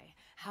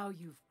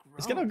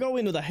 He's gonna go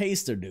in with a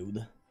haster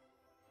dude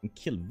and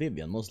kill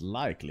Vivien, most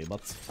likely,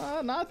 but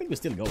no, I think we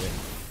still go in.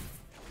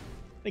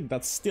 I think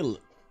that's still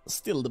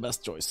the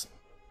best choice.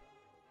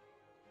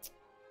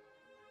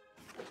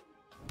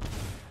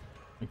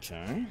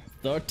 Okay,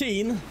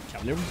 13.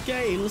 Cavalier of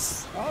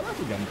Gales. Oh, that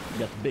will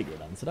get bigger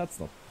then, so that's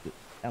not good.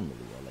 end of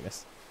the world, I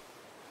guess.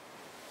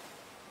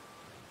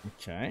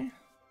 Okay.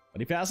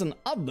 But if he has an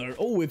other...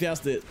 Oh, if he has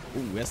the...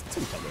 Oh, he has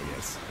 2 Cavalier of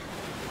Gales.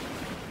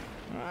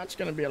 That's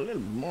gonna be a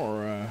little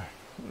more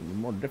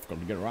difficult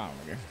to get around,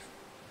 I guess.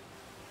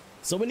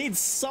 So we need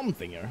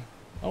something here.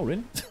 Oh,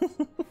 really?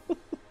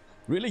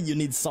 Really? You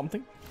need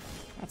something?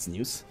 That's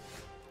news.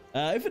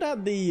 If it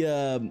had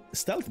the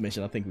stealth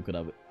mission, I think we could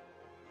have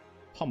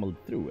pummeled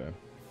through here.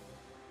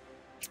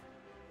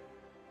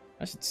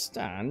 As it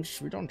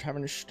stands, we don't have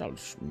any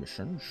stealth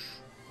missions.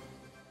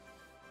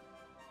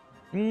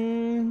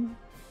 We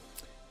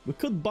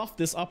could buff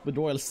this up with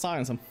Royal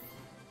Scions and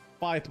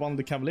fight one of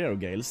the Cavalier of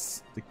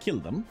Gales to kill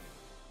them.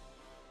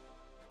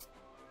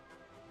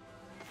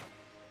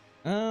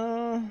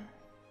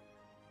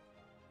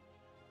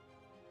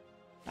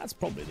 That's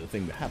probably the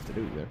thing we have to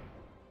do here.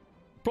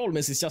 Problem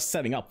is, it's just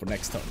setting up for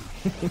next turn.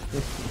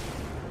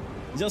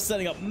 Just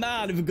setting up.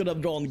 Man, if we could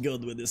have drawn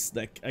good with this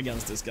deck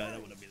against this guy,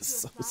 that would have been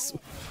so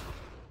sweet.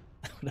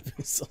 That would have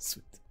been so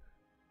sweet.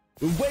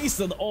 We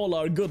wasted all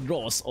our good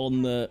draws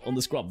on the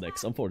scrub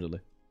decks,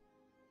 unfortunately.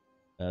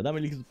 Then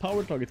we need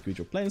power target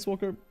creature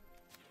planeswalker.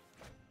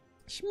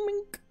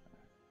 Schmink.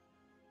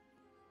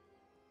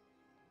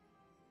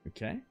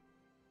 Okay.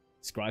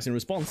 Scries in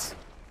response.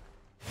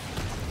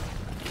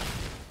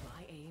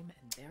 My aim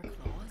and their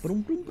claws.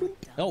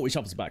 Oh, he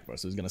chops back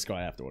first, so he's gonna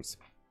scry afterwards.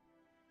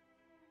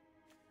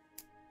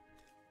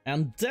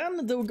 And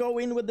then they'll go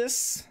in with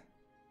this.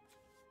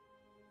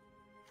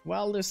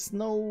 Well, there's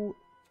no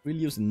real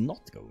use in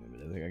not going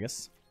with it, I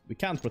guess. We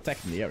can't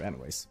protect in the air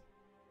anyways.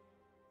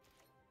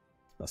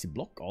 Does he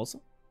block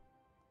also?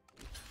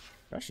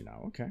 Does he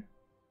now? Okay.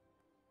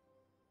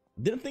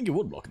 Didn't think he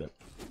would block that.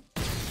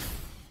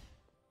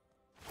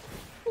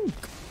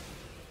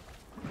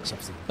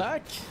 Chops it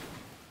back.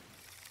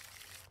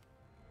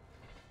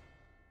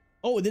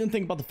 Oh, I didn't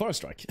think about the first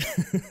strike.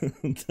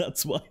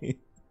 That's why.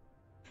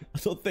 I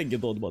don't think he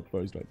thought about the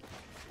first strike.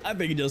 I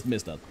think he just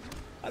missed that.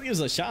 I think there's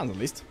a chance at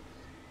least.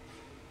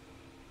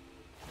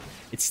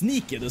 It's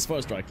sneaky, this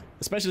first strike.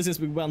 Especially since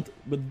we went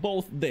with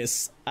both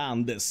this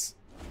and this.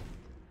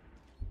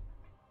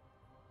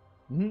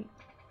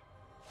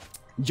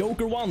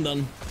 Joker 1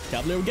 then.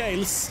 Cavalier of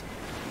Gales.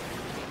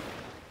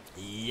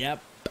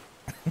 Yep.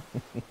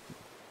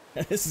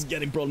 This is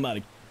getting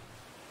problematic.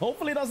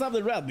 Hopefully he doesn't have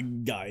the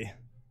red guy.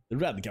 The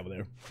red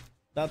Cavalier.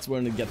 That's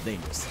when it gets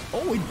dangerous.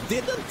 Oh, he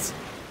didn't!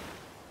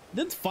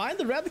 Didn't find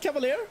the red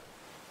Cavalier?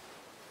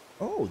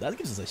 Oh, that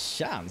gives us a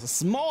chance. A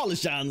small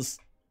chance.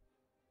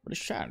 But a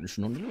chance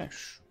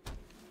nonetheless.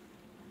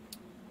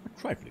 A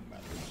trifling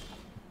matter.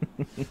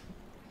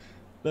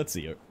 Let's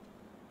see here.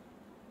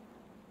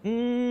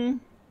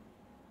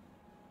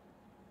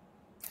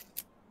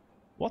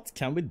 What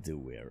can we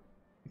do here?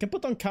 We can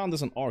put on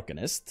counters on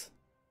Arcanist.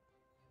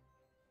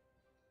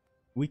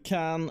 We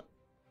can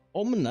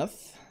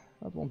Omnath.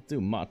 That won't do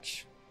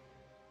much.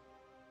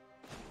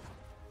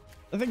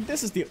 I think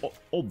this is the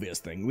obvious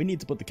thing. We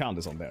need to put the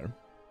counters on there.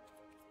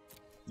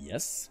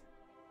 Yes.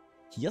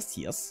 Yes,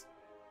 yes.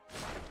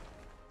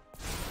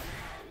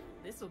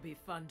 This will be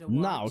fun to watch.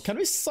 Now, can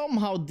we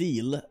somehow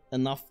deal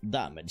enough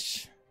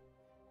damage?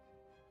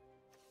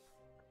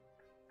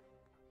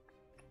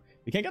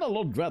 We can get a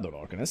lot of Dreadhorde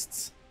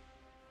Arcanists.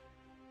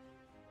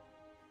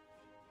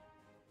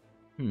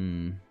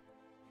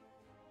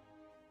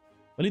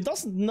 But he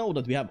doesn't know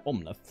that we have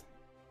Omnath.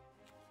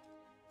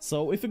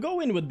 So if we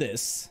go in with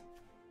this...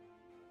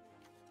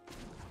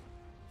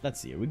 Let's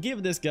see, we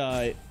give this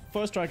guy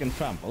first strike and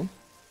trample.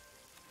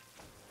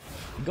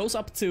 It goes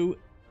up to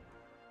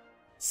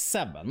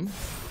 7.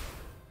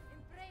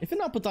 If we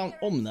now put down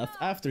Omnath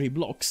after he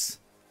blocks...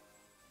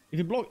 If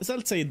he blocks,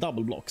 let's say he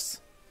double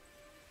blocks.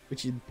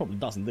 Which he probably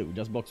doesn't do, he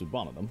just blocks with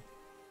one of them.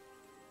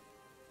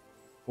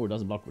 Or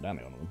doesn't block with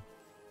any of them.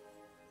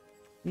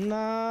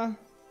 Nah.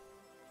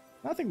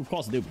 I think with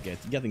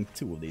Quasiduplicate, getting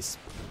 2 of these.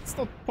 It's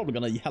not probably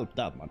gonna help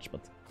that much,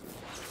 but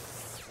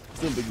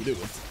still we can do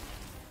it.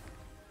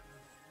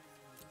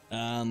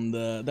 And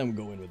then we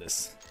go in with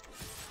this.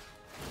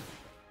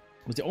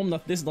 But the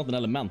Omnath, this is not an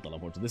elemental,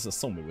 unfortunately. This is a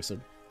zombie wizard.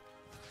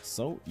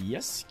 So,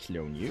 yes,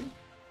 clone you.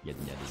 Get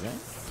there.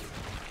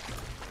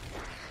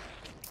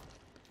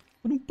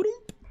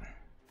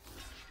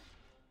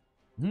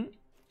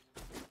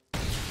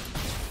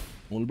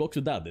 Only blocks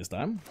with that this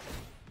time.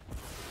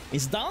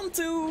 It's down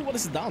to... What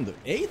is it down to?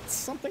 8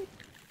 something?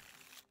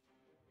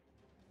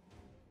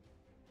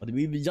 But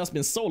we've just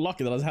been so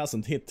lucky that it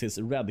hasn't hit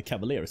his red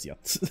Cavaliers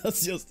yet.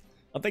 That's just...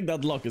 I think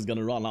that luck is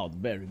gonna run out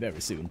very,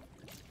 very soon.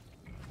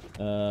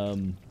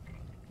 Man,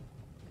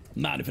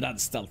 if it had a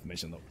stealth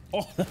mission though.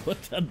 Oh,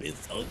 that'd be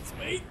so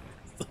sweet.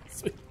 So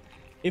sweet.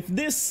 If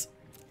this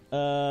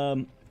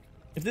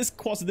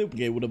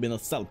Quasiduplicate would have been a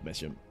stealth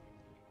mission.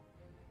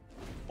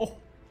 Oh!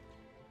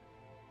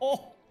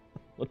 Oh!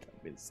 Would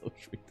have been so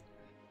sweet.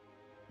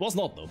 Was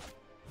not though.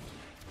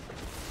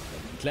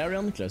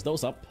 Clarion clears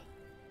those up.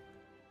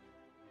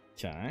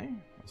 Okay,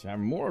 let's have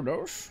more of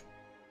those.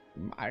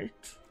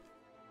 Might.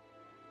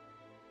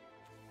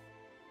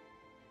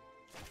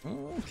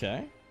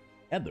 Okay.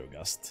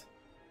 Ethergust.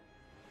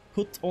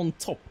 put on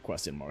top,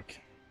 question mark?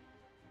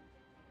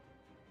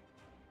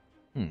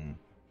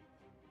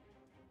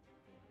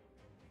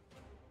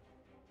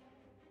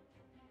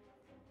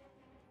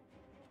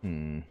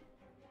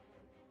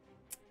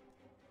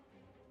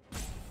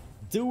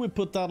 Do we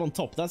put that on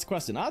top? That's the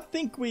question. I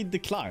think we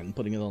decline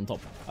putting it on top.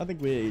 I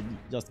think it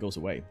just goes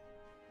away.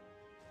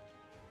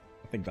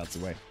 I think that's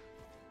the way.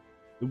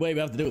 The way we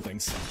have to do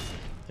things.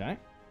 Okay.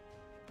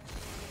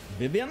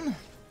 Vivien.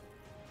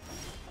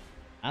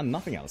 And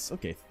nothing else.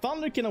 Okay,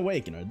 Thunderkin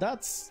Awakener.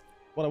 That's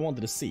what I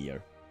wanted to see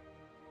here.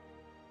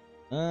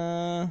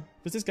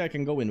 Because this guy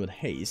can go in with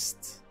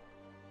haste.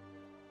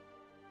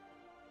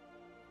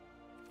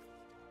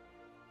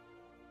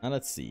 And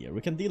let's see here.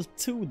 We can deal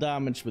 2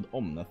 damage with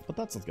Omnath, but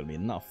that's not gonna be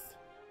enough.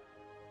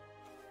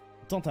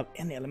 We don't have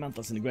any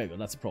elementals in the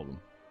graveyard, that's a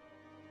problem.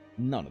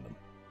 None of them.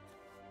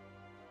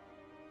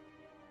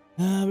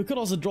 We could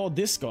also draw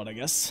this card, I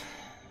guess.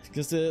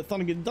 Because the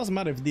Thunderkin, it doesn't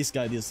matter if this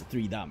guy deals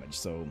 3 damage,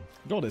 so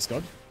draw this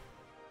card.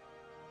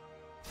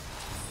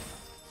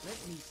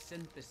 Let me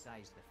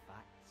synthesize the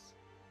facts.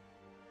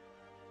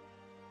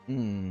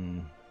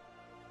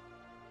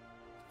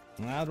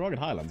 Rugged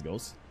Highlands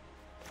goes.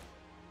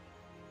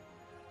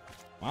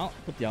 Well,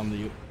 put the under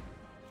you.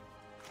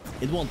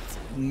 It won't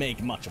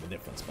make much of a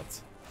difference,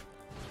 but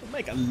it'll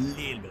make a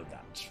little bit of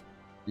damage.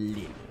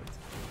 Little bit.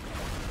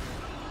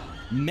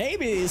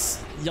 Maybe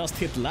it's just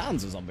hit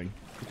lands or something.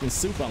 It's been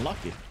super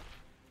unlucky.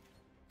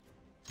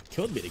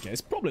 Could be the case.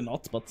 Probably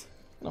not, but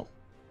no.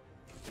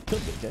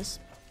 Could be the case.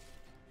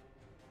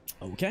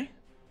 Okay.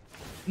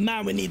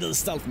 Now we need a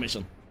stealth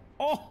mission.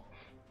 Oh!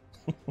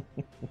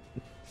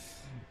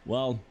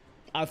 Well,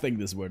 I think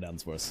this word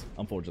ends for us,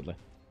 unfortunately.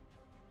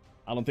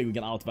 I don't think we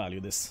can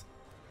outvalue this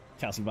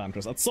Castle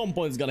Vanquist. At some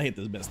point it's gonna hit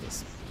this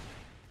business.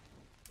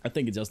 I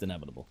think it's just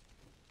inevitable.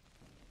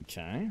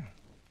 Okay.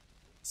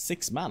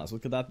 6 mana, so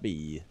what could that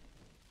be?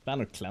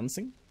 Banner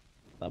Cleansing?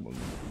 That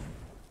wouldn't be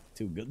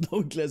too good. Though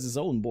it clears his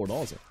own board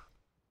also.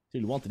 Do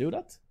you want to do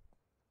that?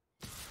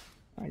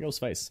 Ah, goes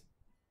face.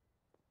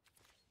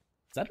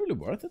 Is that really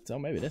worth it? Oh,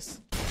 maybe it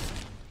is.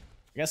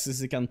 I guess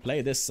he can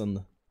play this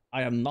and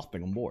I have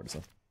nothing on board,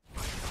 so.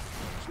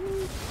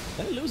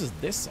 Then he loses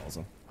this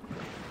also.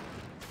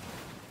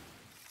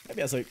 Maybe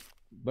he has a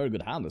very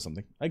good hand or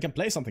something. I can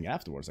play something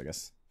afterwards, I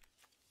guess.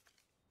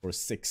 For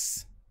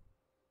 6.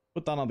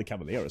 Put down on the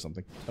Cavalier or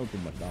something. That would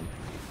put much down.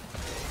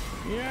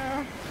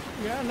 Yeah,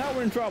 now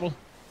we're in trouble.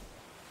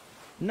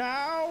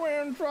 Now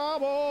we're in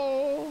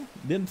trouble.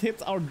 We didn't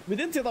hit our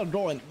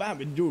draw, and bam,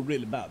 we drew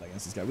really bad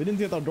against this guy. We didn't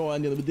hit our draw,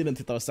 and we didn't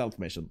hit our stealth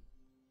mission.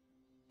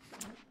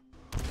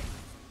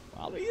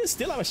 Well, we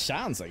still have a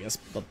chance, I guess,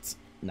 but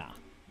nah,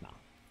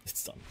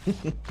 it's done.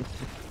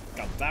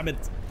 God damn it.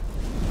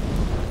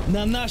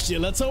 Nanashi,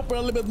 let's hope we're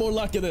a little bit more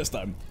lucky this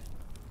time.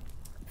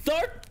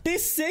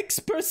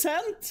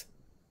 36%?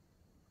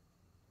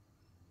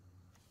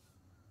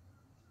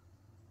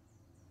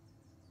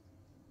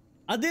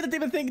 I didn't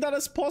even think that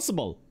is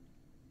possible.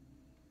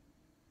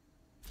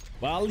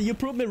 Well, you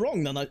proved me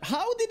wrong, Nana.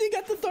 How did you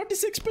get the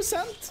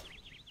 36%?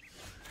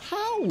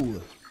 How?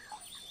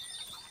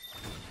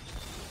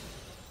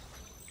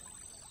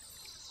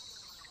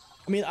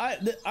 I mean, I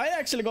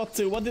actually got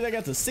to, what did I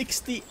get to?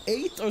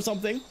 68 or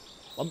something?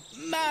 Well,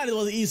 man, it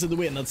was easy to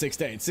win at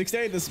 68.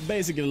 68 is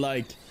basically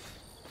like...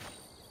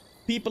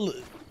 people...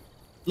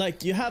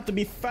 like, you have to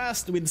be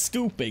fast with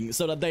scooping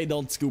so that they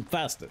don't scoop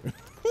faster.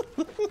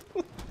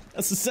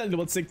 That's essentially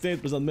what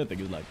 68% Mythic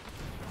is like.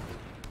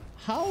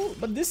 How?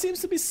 But this seems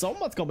to be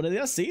somewhat competent.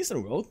 Yeah,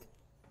 season growth.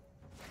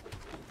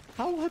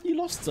 How have you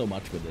lost so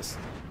much with this?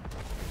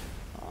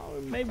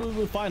 Maybe we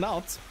will find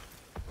out.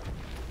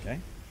 Okay.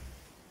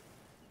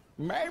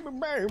 Maybe.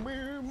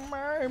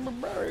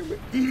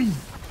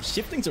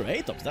 Shifting to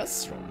 8-ups, that's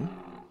strong.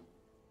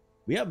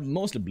 We have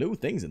mostly blue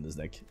things in this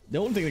deck. The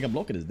only thing that can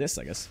block it is this,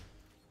 I guess.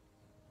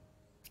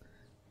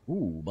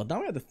 Ooh, but now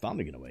we have the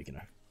Thunderkin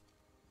Awakener.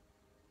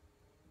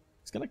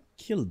 It's gonna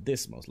kill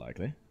this most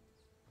likely.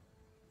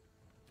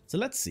 So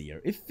let's see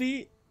here. If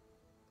we...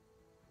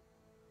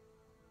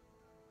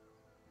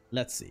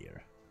 let's see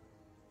here.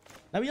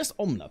 Now we just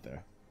Omnath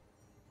there.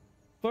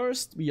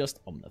 First, we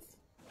just Omnath.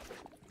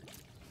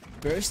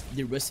 First,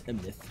 there was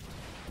Omnath.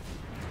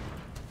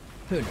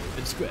 Herner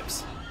with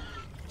scripts.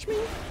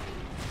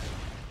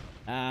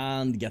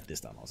 And get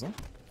this done also.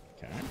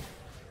 Okay.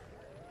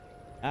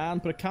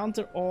 And put a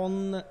counter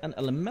on an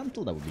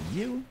elemental, that would be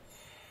you.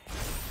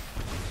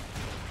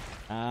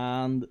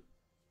 And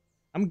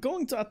I'm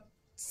going to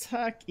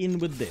attack in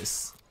with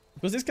this.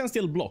 Because this can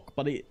still block,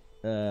 but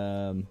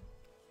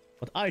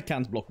I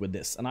can't block with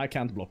this, and I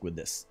can't block with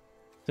this.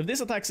 So if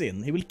this attacks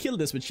in, he will kill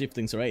this with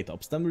shiftings or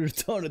 8-ups, then we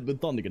return it with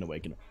Thunderkin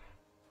Awakener.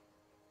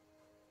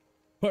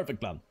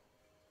 Perfect plan.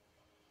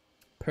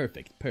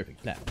 Perfect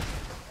plan.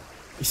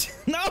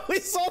 Now we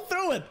saw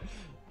through it!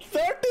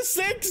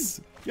 36!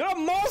 You're a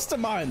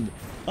mastermind!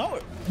 Oh,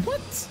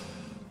 what?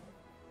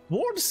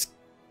 Ward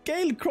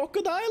Scale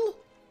Crocodile?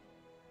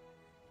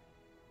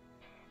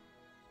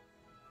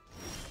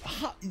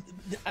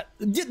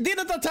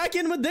 Didn't attack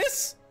in with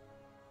this?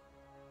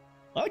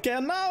 Okay,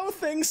 now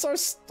things are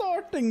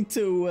starting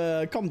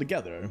to come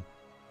together.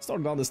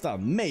 Starting to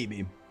understand,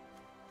 maybe.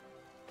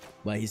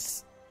 But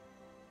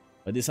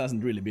this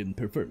hasn't really been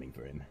performing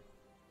for him.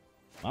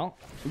 Well,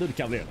 we'll do the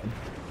Cavalier then.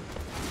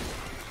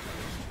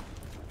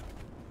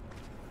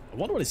 I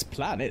wonder what his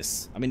plan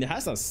is. I mean,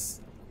 it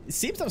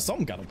seems to have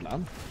some kind of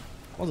plan.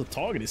 Want to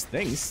target his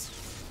things,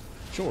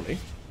 surely.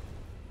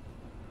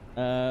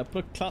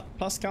 Put a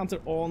plus counter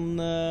on.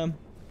 I'm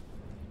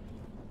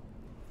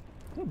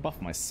gonna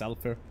buff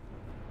myself here.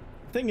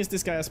 The thing is,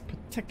 this guy has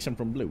protection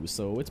from blue,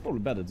 so it's probably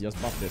better to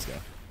just buff this guy.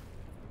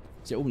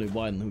 It's the only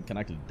one who can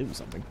actually do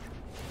something.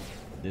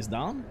 Put this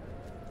down.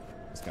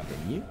 Let's counter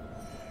you.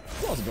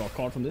 We'll also draw a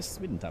card from this.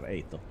 We didn't have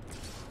 8 though.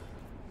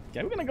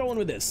 Okay, we're gonna go on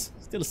with this.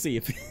 Still see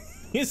if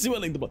he's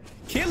willing to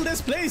kill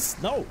this,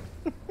 please. No.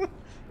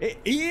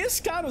 He is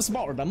kind of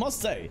smart, I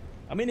must say.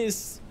 I mean,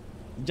 he's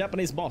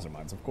Japanese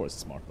masterminds, of course,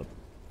 smart, but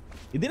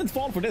he didn't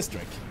fall for this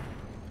trick.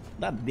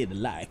 That did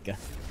like.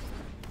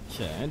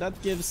 Okay, that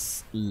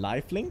gives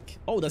lifelink.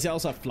 Oh, does he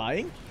also have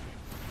flying?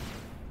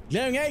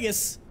 Glaring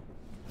Aegis.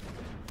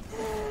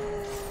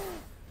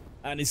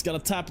 And he's gonna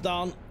tap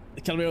down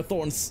the Cavalier of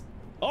Thorns.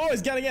 Oh,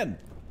 he's getting in.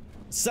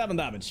 7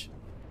 damage.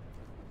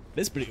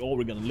 This is pretty all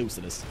we're gonna lose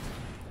to this.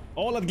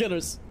 All that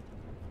glitters.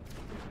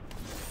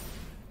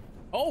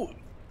 Oh,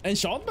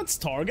 enchantments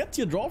target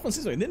you draw from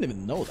Sideboard. I didn't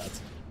even know that.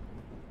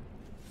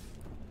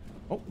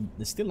 Oh,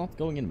 they're still not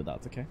going in with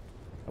that. Okay,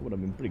 that would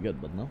have been pretty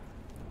good, but no.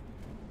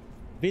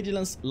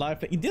 Vigilance,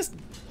 life. It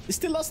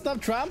still doesn't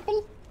have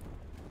trample.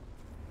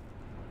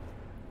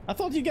 I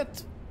thought you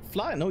get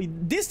flying. No,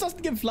 this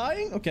doesn't give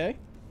flying. Okay,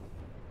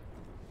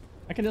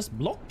 I can just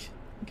block.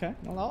 Okay,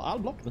 well, I'll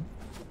block then.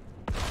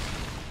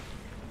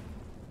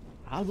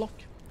 I'll block.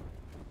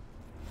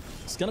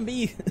 It's gonna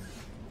be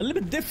a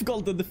little bit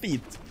difficult to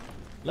defeat.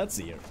 Let's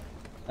see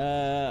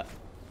here.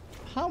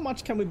 How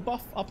much can we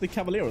buff up the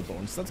Cavalier of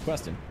Thorns? That's the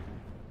question.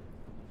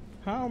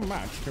 How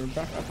much can we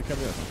buff up the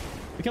Cavalier of Thorns?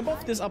 We can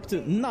buff this up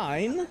to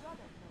 9.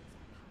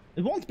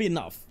 It won't be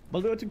enough,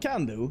 but what we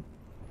can do,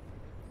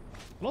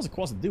 we'll also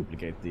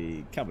Quasiduplicate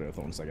the Cavalier of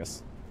Thorns, I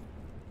guess.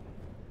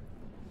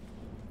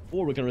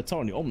 Or we can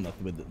return the Omnath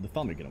with the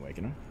Thunderkin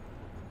Awakener.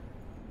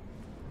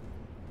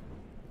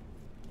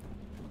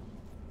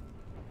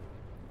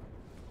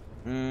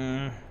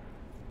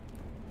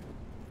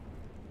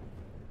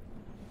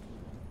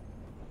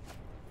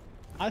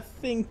 I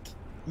think,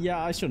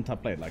 yeah, I shouldn't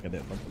have played like I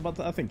did, but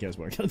I think here's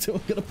what I'm gonna do.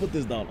 I'm gonna put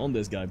this down on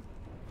this guy.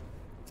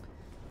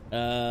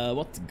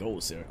 What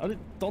goes here? I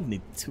don't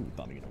need 2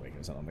 Thunderkin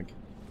Awakeners, I don't think.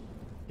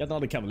 Get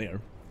another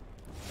Cavalier.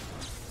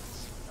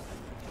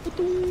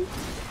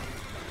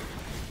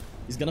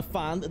 He's gonna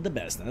find the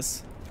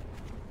bestness.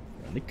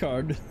 And the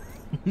card.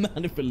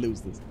 Man, if we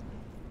lose this,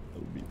 that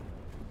would be a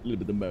little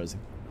bit embarrassing.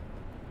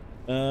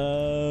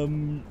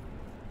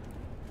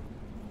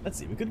 Let's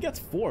see, we could get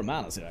 4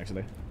 manas here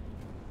actually.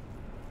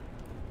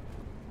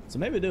 So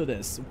maybe do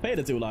this. Pay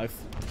the 2 life.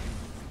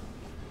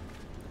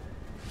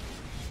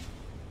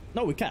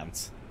 No, we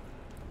can't.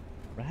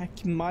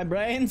 Rack my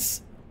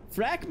brains.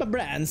 Frack my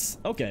brains.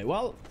 Okay,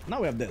 well, now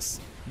we have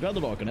this.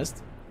 Dreadhorde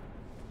Arcanist.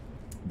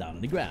 Down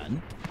in the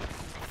ground.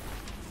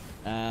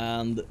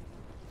 And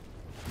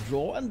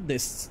draw and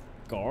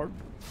discard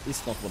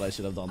is not what I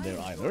should have done there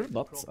either,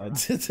 but I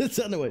did it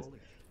anyways.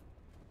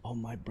 Oh,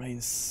 my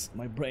brains.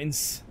 My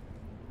brains.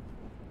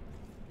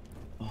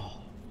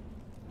 Oh.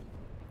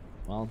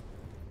 Well.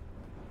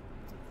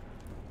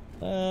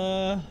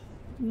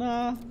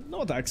 Nah,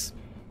 no attacks.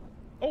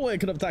 Oh, I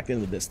could have attacked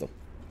in with this though,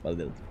 but I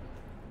didn't.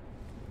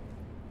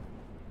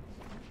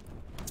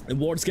 The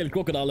Ward Scale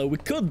Crocodile, we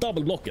could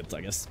double block it, I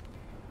guess.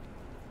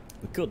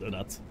 We could do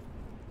that.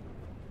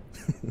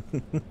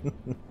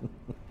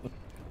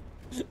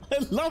 I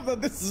love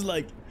that this is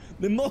like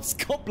the most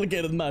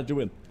complicated match to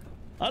win.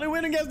 How do you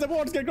win against the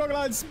Ward Scale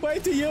Crocodile? It's way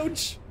too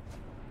huge.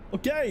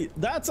 Okay,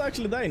 that's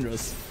actually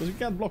dangerous, because you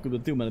can't block it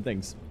with too many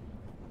things.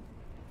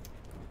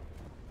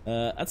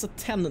 That's a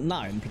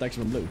 10-9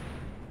 protection from blue.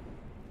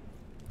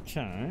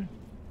 Okay.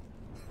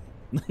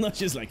 Now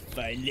she's like,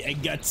 finally, I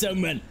got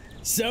someone.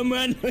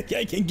 Someone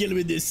I can kill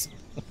with this.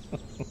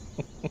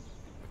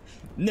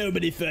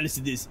 Nobody falls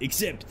to this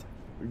except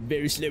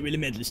very slow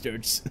elemental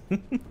starts.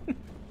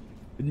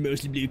 With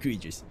mostly blue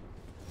creatures.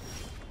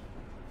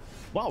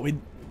 Wow,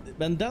 and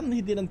then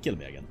he didn't kill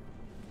me again.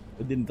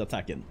 He didn't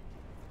attack him.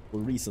 For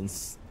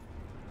reasons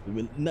we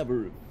will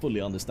never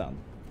fully understand.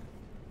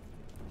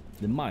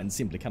 The mind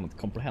simply cannot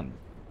comprehend.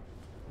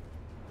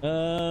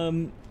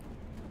 Well,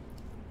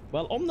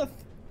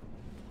 Omnath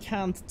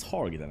can't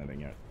target anything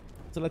here.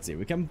 So let's see,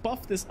 we can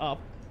buff this up.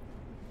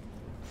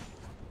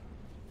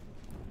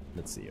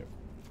 Let's see here.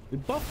 We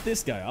buff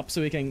this guy up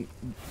so we can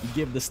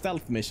give the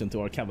stealth mission to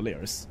our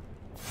Cavaliers.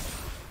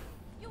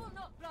 You will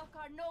not block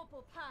our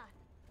noble path.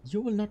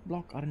 You will not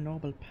block our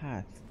noble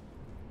path.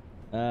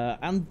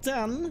 And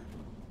then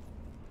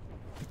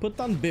put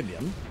down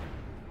Vivien.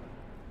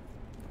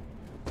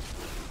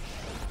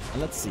 And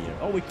let's see here.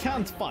 Oh, we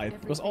can't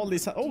fight because all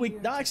these. Oh,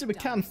 actually we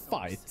can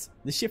fight.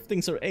 The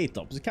shiftings are 8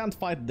 up, so we can't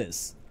fight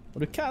this.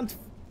 But we can't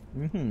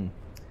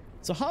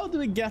So how do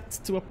we get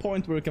to a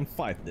point where we can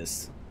fight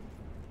this?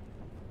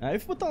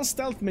 If we put on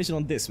stealth mission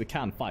on this, we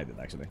can fight it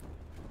actually.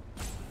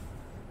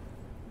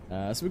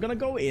 So we're gonna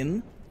go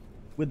in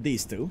with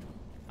these two.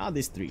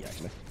 These three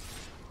actually.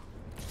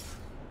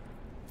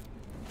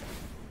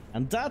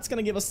 And that's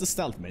gonna give us the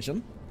stealth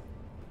mission.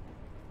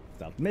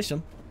 Stealth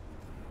mission.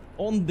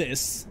 On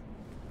this,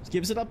 which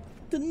gives it up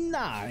to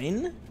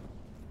 9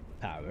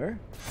 power.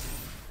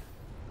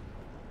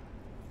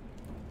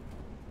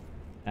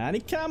 And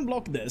it can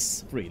block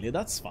this freely,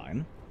 that's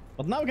fine.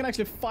 But now we can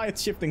actually fight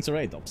shifting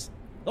Ceratops.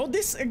 Oh,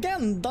 this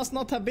again does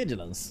not have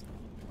vigilance.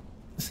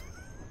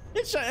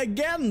 Which I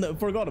again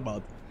forgot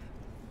about.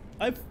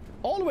 I've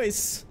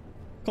always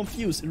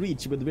confused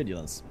reach with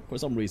vigilance for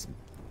some reason.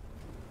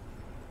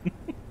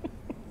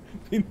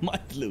 We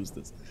might lose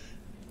this.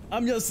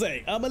 I'm just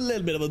saying, I'm a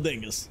little bit of a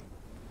dingus.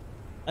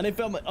 And if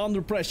I'm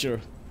under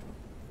pressure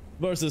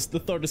versus the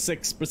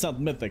 36%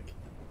 mythic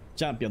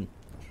champion,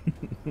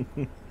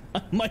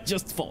 I might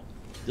just fall.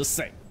 Just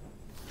say.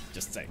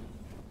 Just say.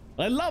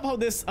 I love how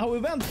we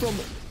went from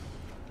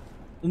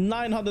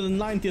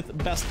 990th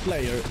best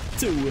player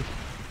to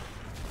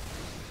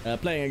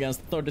playing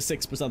against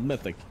 36%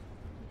 mythic.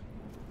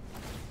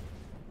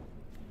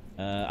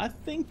 I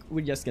think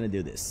we're just gonna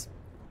do this.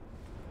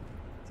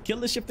 Kill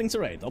the shifting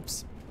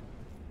Ceratops.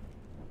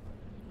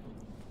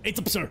 8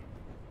 up, sir.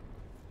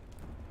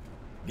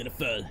 Gonna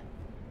fall. I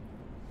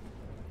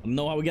don't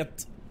know how we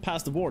get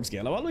past the ward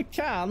scale. Well, we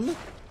can.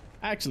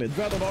 Actually,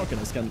 Dreadhorde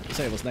Arcanist can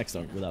save us next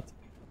turn with that.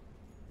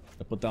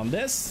 I put down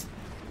this.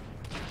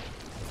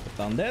 Put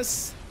down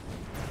this.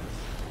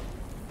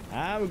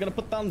 And we're gonna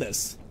put down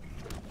this.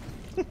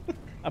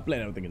 I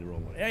played everything in the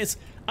wrong way.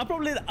 I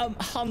probably did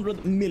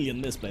 100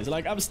 million misplays.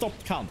 Like, I've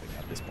stopped counting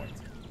at this point.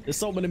 There's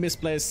so many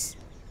misplays.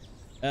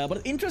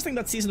 But interesting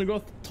that seasonal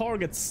growth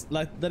targets,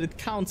 like, that it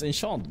counts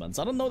enchantments.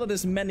 I don't know that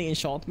there's many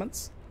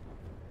enchantments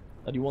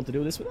that you want to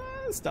do this with.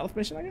 Stealth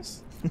mission, I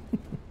guess.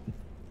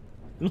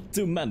 Not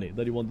too many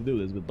that you want to do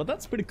this with, but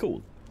that's pretty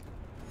cool.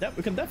 Yeah,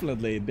 we can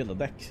definitely build a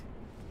deck.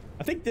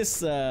 I think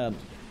this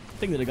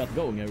thing that I got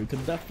going here, we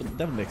could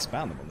definitely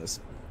expand upon this.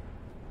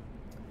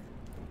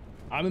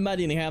 I'm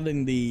imagining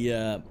having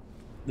the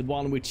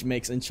one which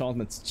makes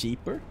enchantments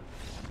cheaper.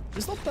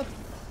 It's not that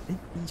he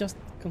just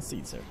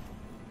concedes here.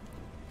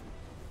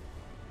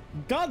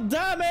 God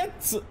damn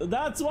it!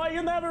 That's why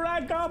you never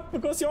rank up,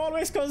 because you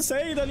always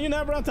concede and you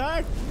never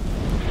attack.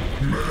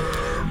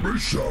 Member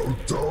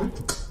shout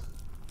out.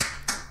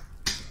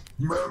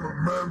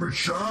 Member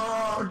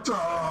shout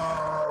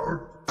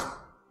out.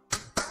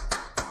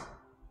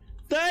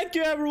 Thank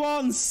you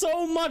everyone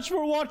so much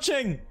for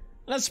watching.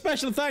 And a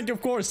special thank you,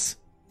 of course,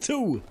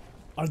 to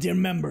our dear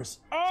members.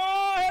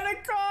 Oh, here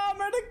they come,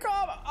 here they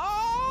come.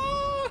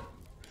 Oh!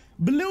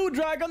 Blue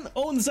Dragon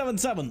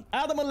 077,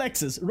 Adam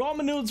Alexis,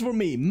 Ramen Noodles for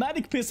me,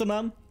 Magic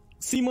Pisserman,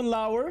 Simon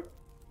Lauer.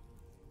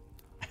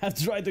 I have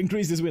tried to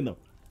increase this window.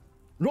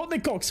 Rodney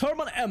Cox,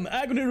 Herman M,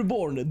 Agony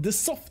Reborn, The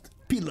Soft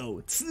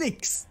Pillow,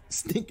 Snicks,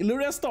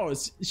 Luria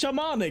Stars,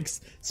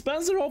 Shamanix,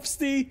 Spencer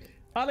Hofsty,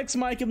 Alex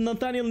Michael,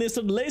 Nathaniel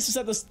Nissard, Laser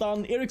Set a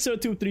Stun,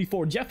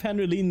 Eric0234, Jeff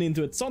Henry leaned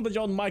into it, Santa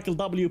John, Michael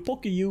W,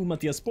 Pocky U,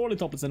 Matthias Sporley,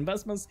 Topless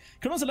Investments,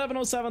 Kronos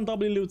 1107,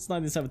 W Lutz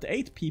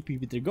 1978,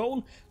 PP3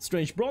 Goal,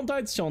 Strange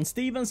Brontides, Sean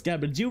Stevens,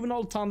 Gabriel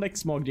Juvenal, Tandex,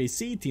 Smog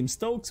JC, Team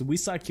Stokes,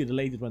 Wizak,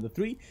 Q-Related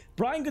 23,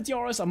 Brian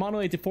Gutierrez,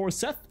 Amano84,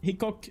 Seth,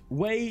 Hickok,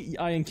 Way,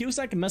 Ian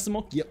Cusack,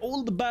 Messamok, Ye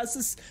Old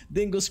Basses,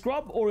 Dingo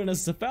Scrub, Orion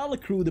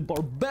SFL, Crew the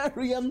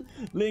Barbarian,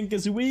 Link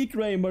is Weak,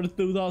 Rainbow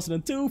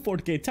 2002,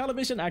 40K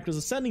Television, Actors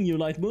Ascending, New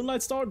Light,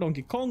 Moonlight Star,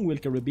 Donkey Kong,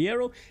 Wilker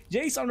Ribeiro,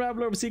 Jace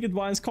Unraveler of Secret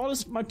Wines,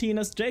 Carlos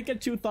Martinez, Jacob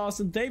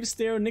 2000, Dave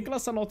Steer,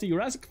 Nicolas Sanotti,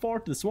 Jurassic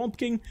Fart, The Swamp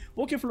King,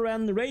 Walker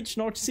Floren, Rage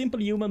Snort,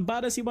 Simple Human,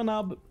 Badass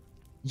Iwanab,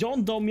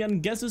 John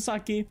Domian,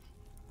 Gesuzaki,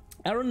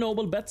 Aaron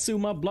Noble,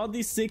 Betsuma,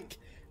 Bloody Sick,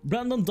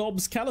 Brandon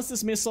Dobbs, Callous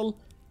Dismissal,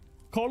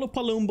 Carlo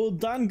Palumbo,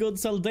 Dan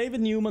Goodsell,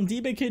 David Newman,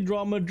 DBK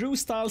Drummer, Drew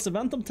Styles,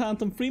 Eventum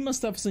Tantum, Freeman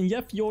Stephenson,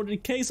 Jeff Jordan,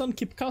 Kayson,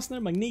 Kip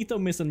Kastner, Magneto,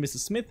 Miss and Mrs.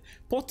 Smith,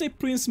 Potty,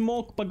 Prince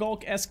Mock,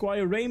 Bagok,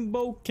 Esquire,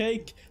 Rainbow,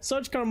 Cake,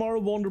 Serge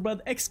Caramaro, Wonderbread,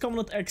 X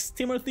Covenant X,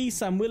 Timothy,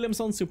 Sam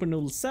Williamson, Super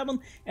Noodle 7,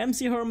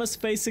 MC Hermes,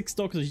 Phase 6,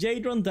 Dr.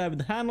 Jadron, David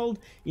Hanold,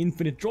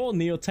 Infinite Draw,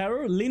 Neo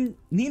Terror,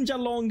 Ninja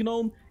Long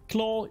Gnome,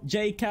 Claw,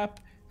 J-Cap,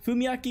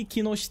 Fumiaki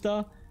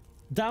Kinoshita,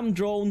 Damn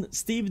Drone,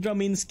 Steve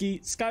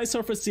Draminski, Sky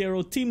Surfer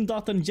Zero, Tim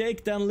Dutton,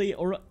 Jake Denley,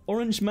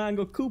 Orange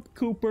Mango, Coop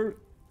Cooper,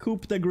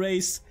 Coop the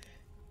Grace,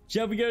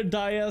 Javier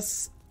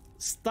Diaz,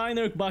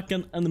 Steiner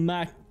Bucken, and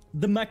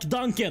the Mac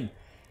Duncan.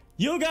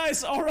 You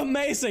guys are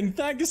amazing!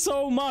 Thank you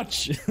so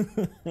much!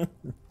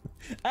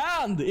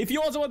 And if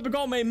you also want to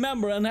become a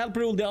member and help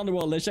rule the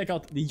underworld, then check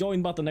out the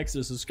join button next to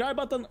the subscribe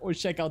button, or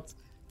check out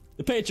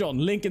the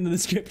Patreon, link in the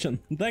description.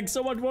 Thanks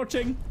so much for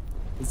watching,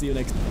 and see you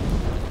next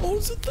time.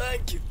 Also,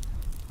 thank you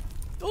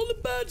all the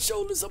bad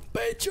shoulders on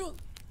Patreon.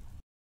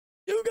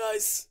 You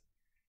guys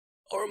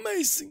are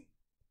amazing.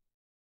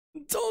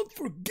 And don't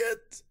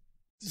forget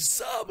to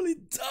subbly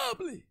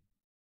doubly,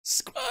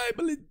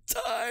 scribely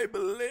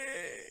timely.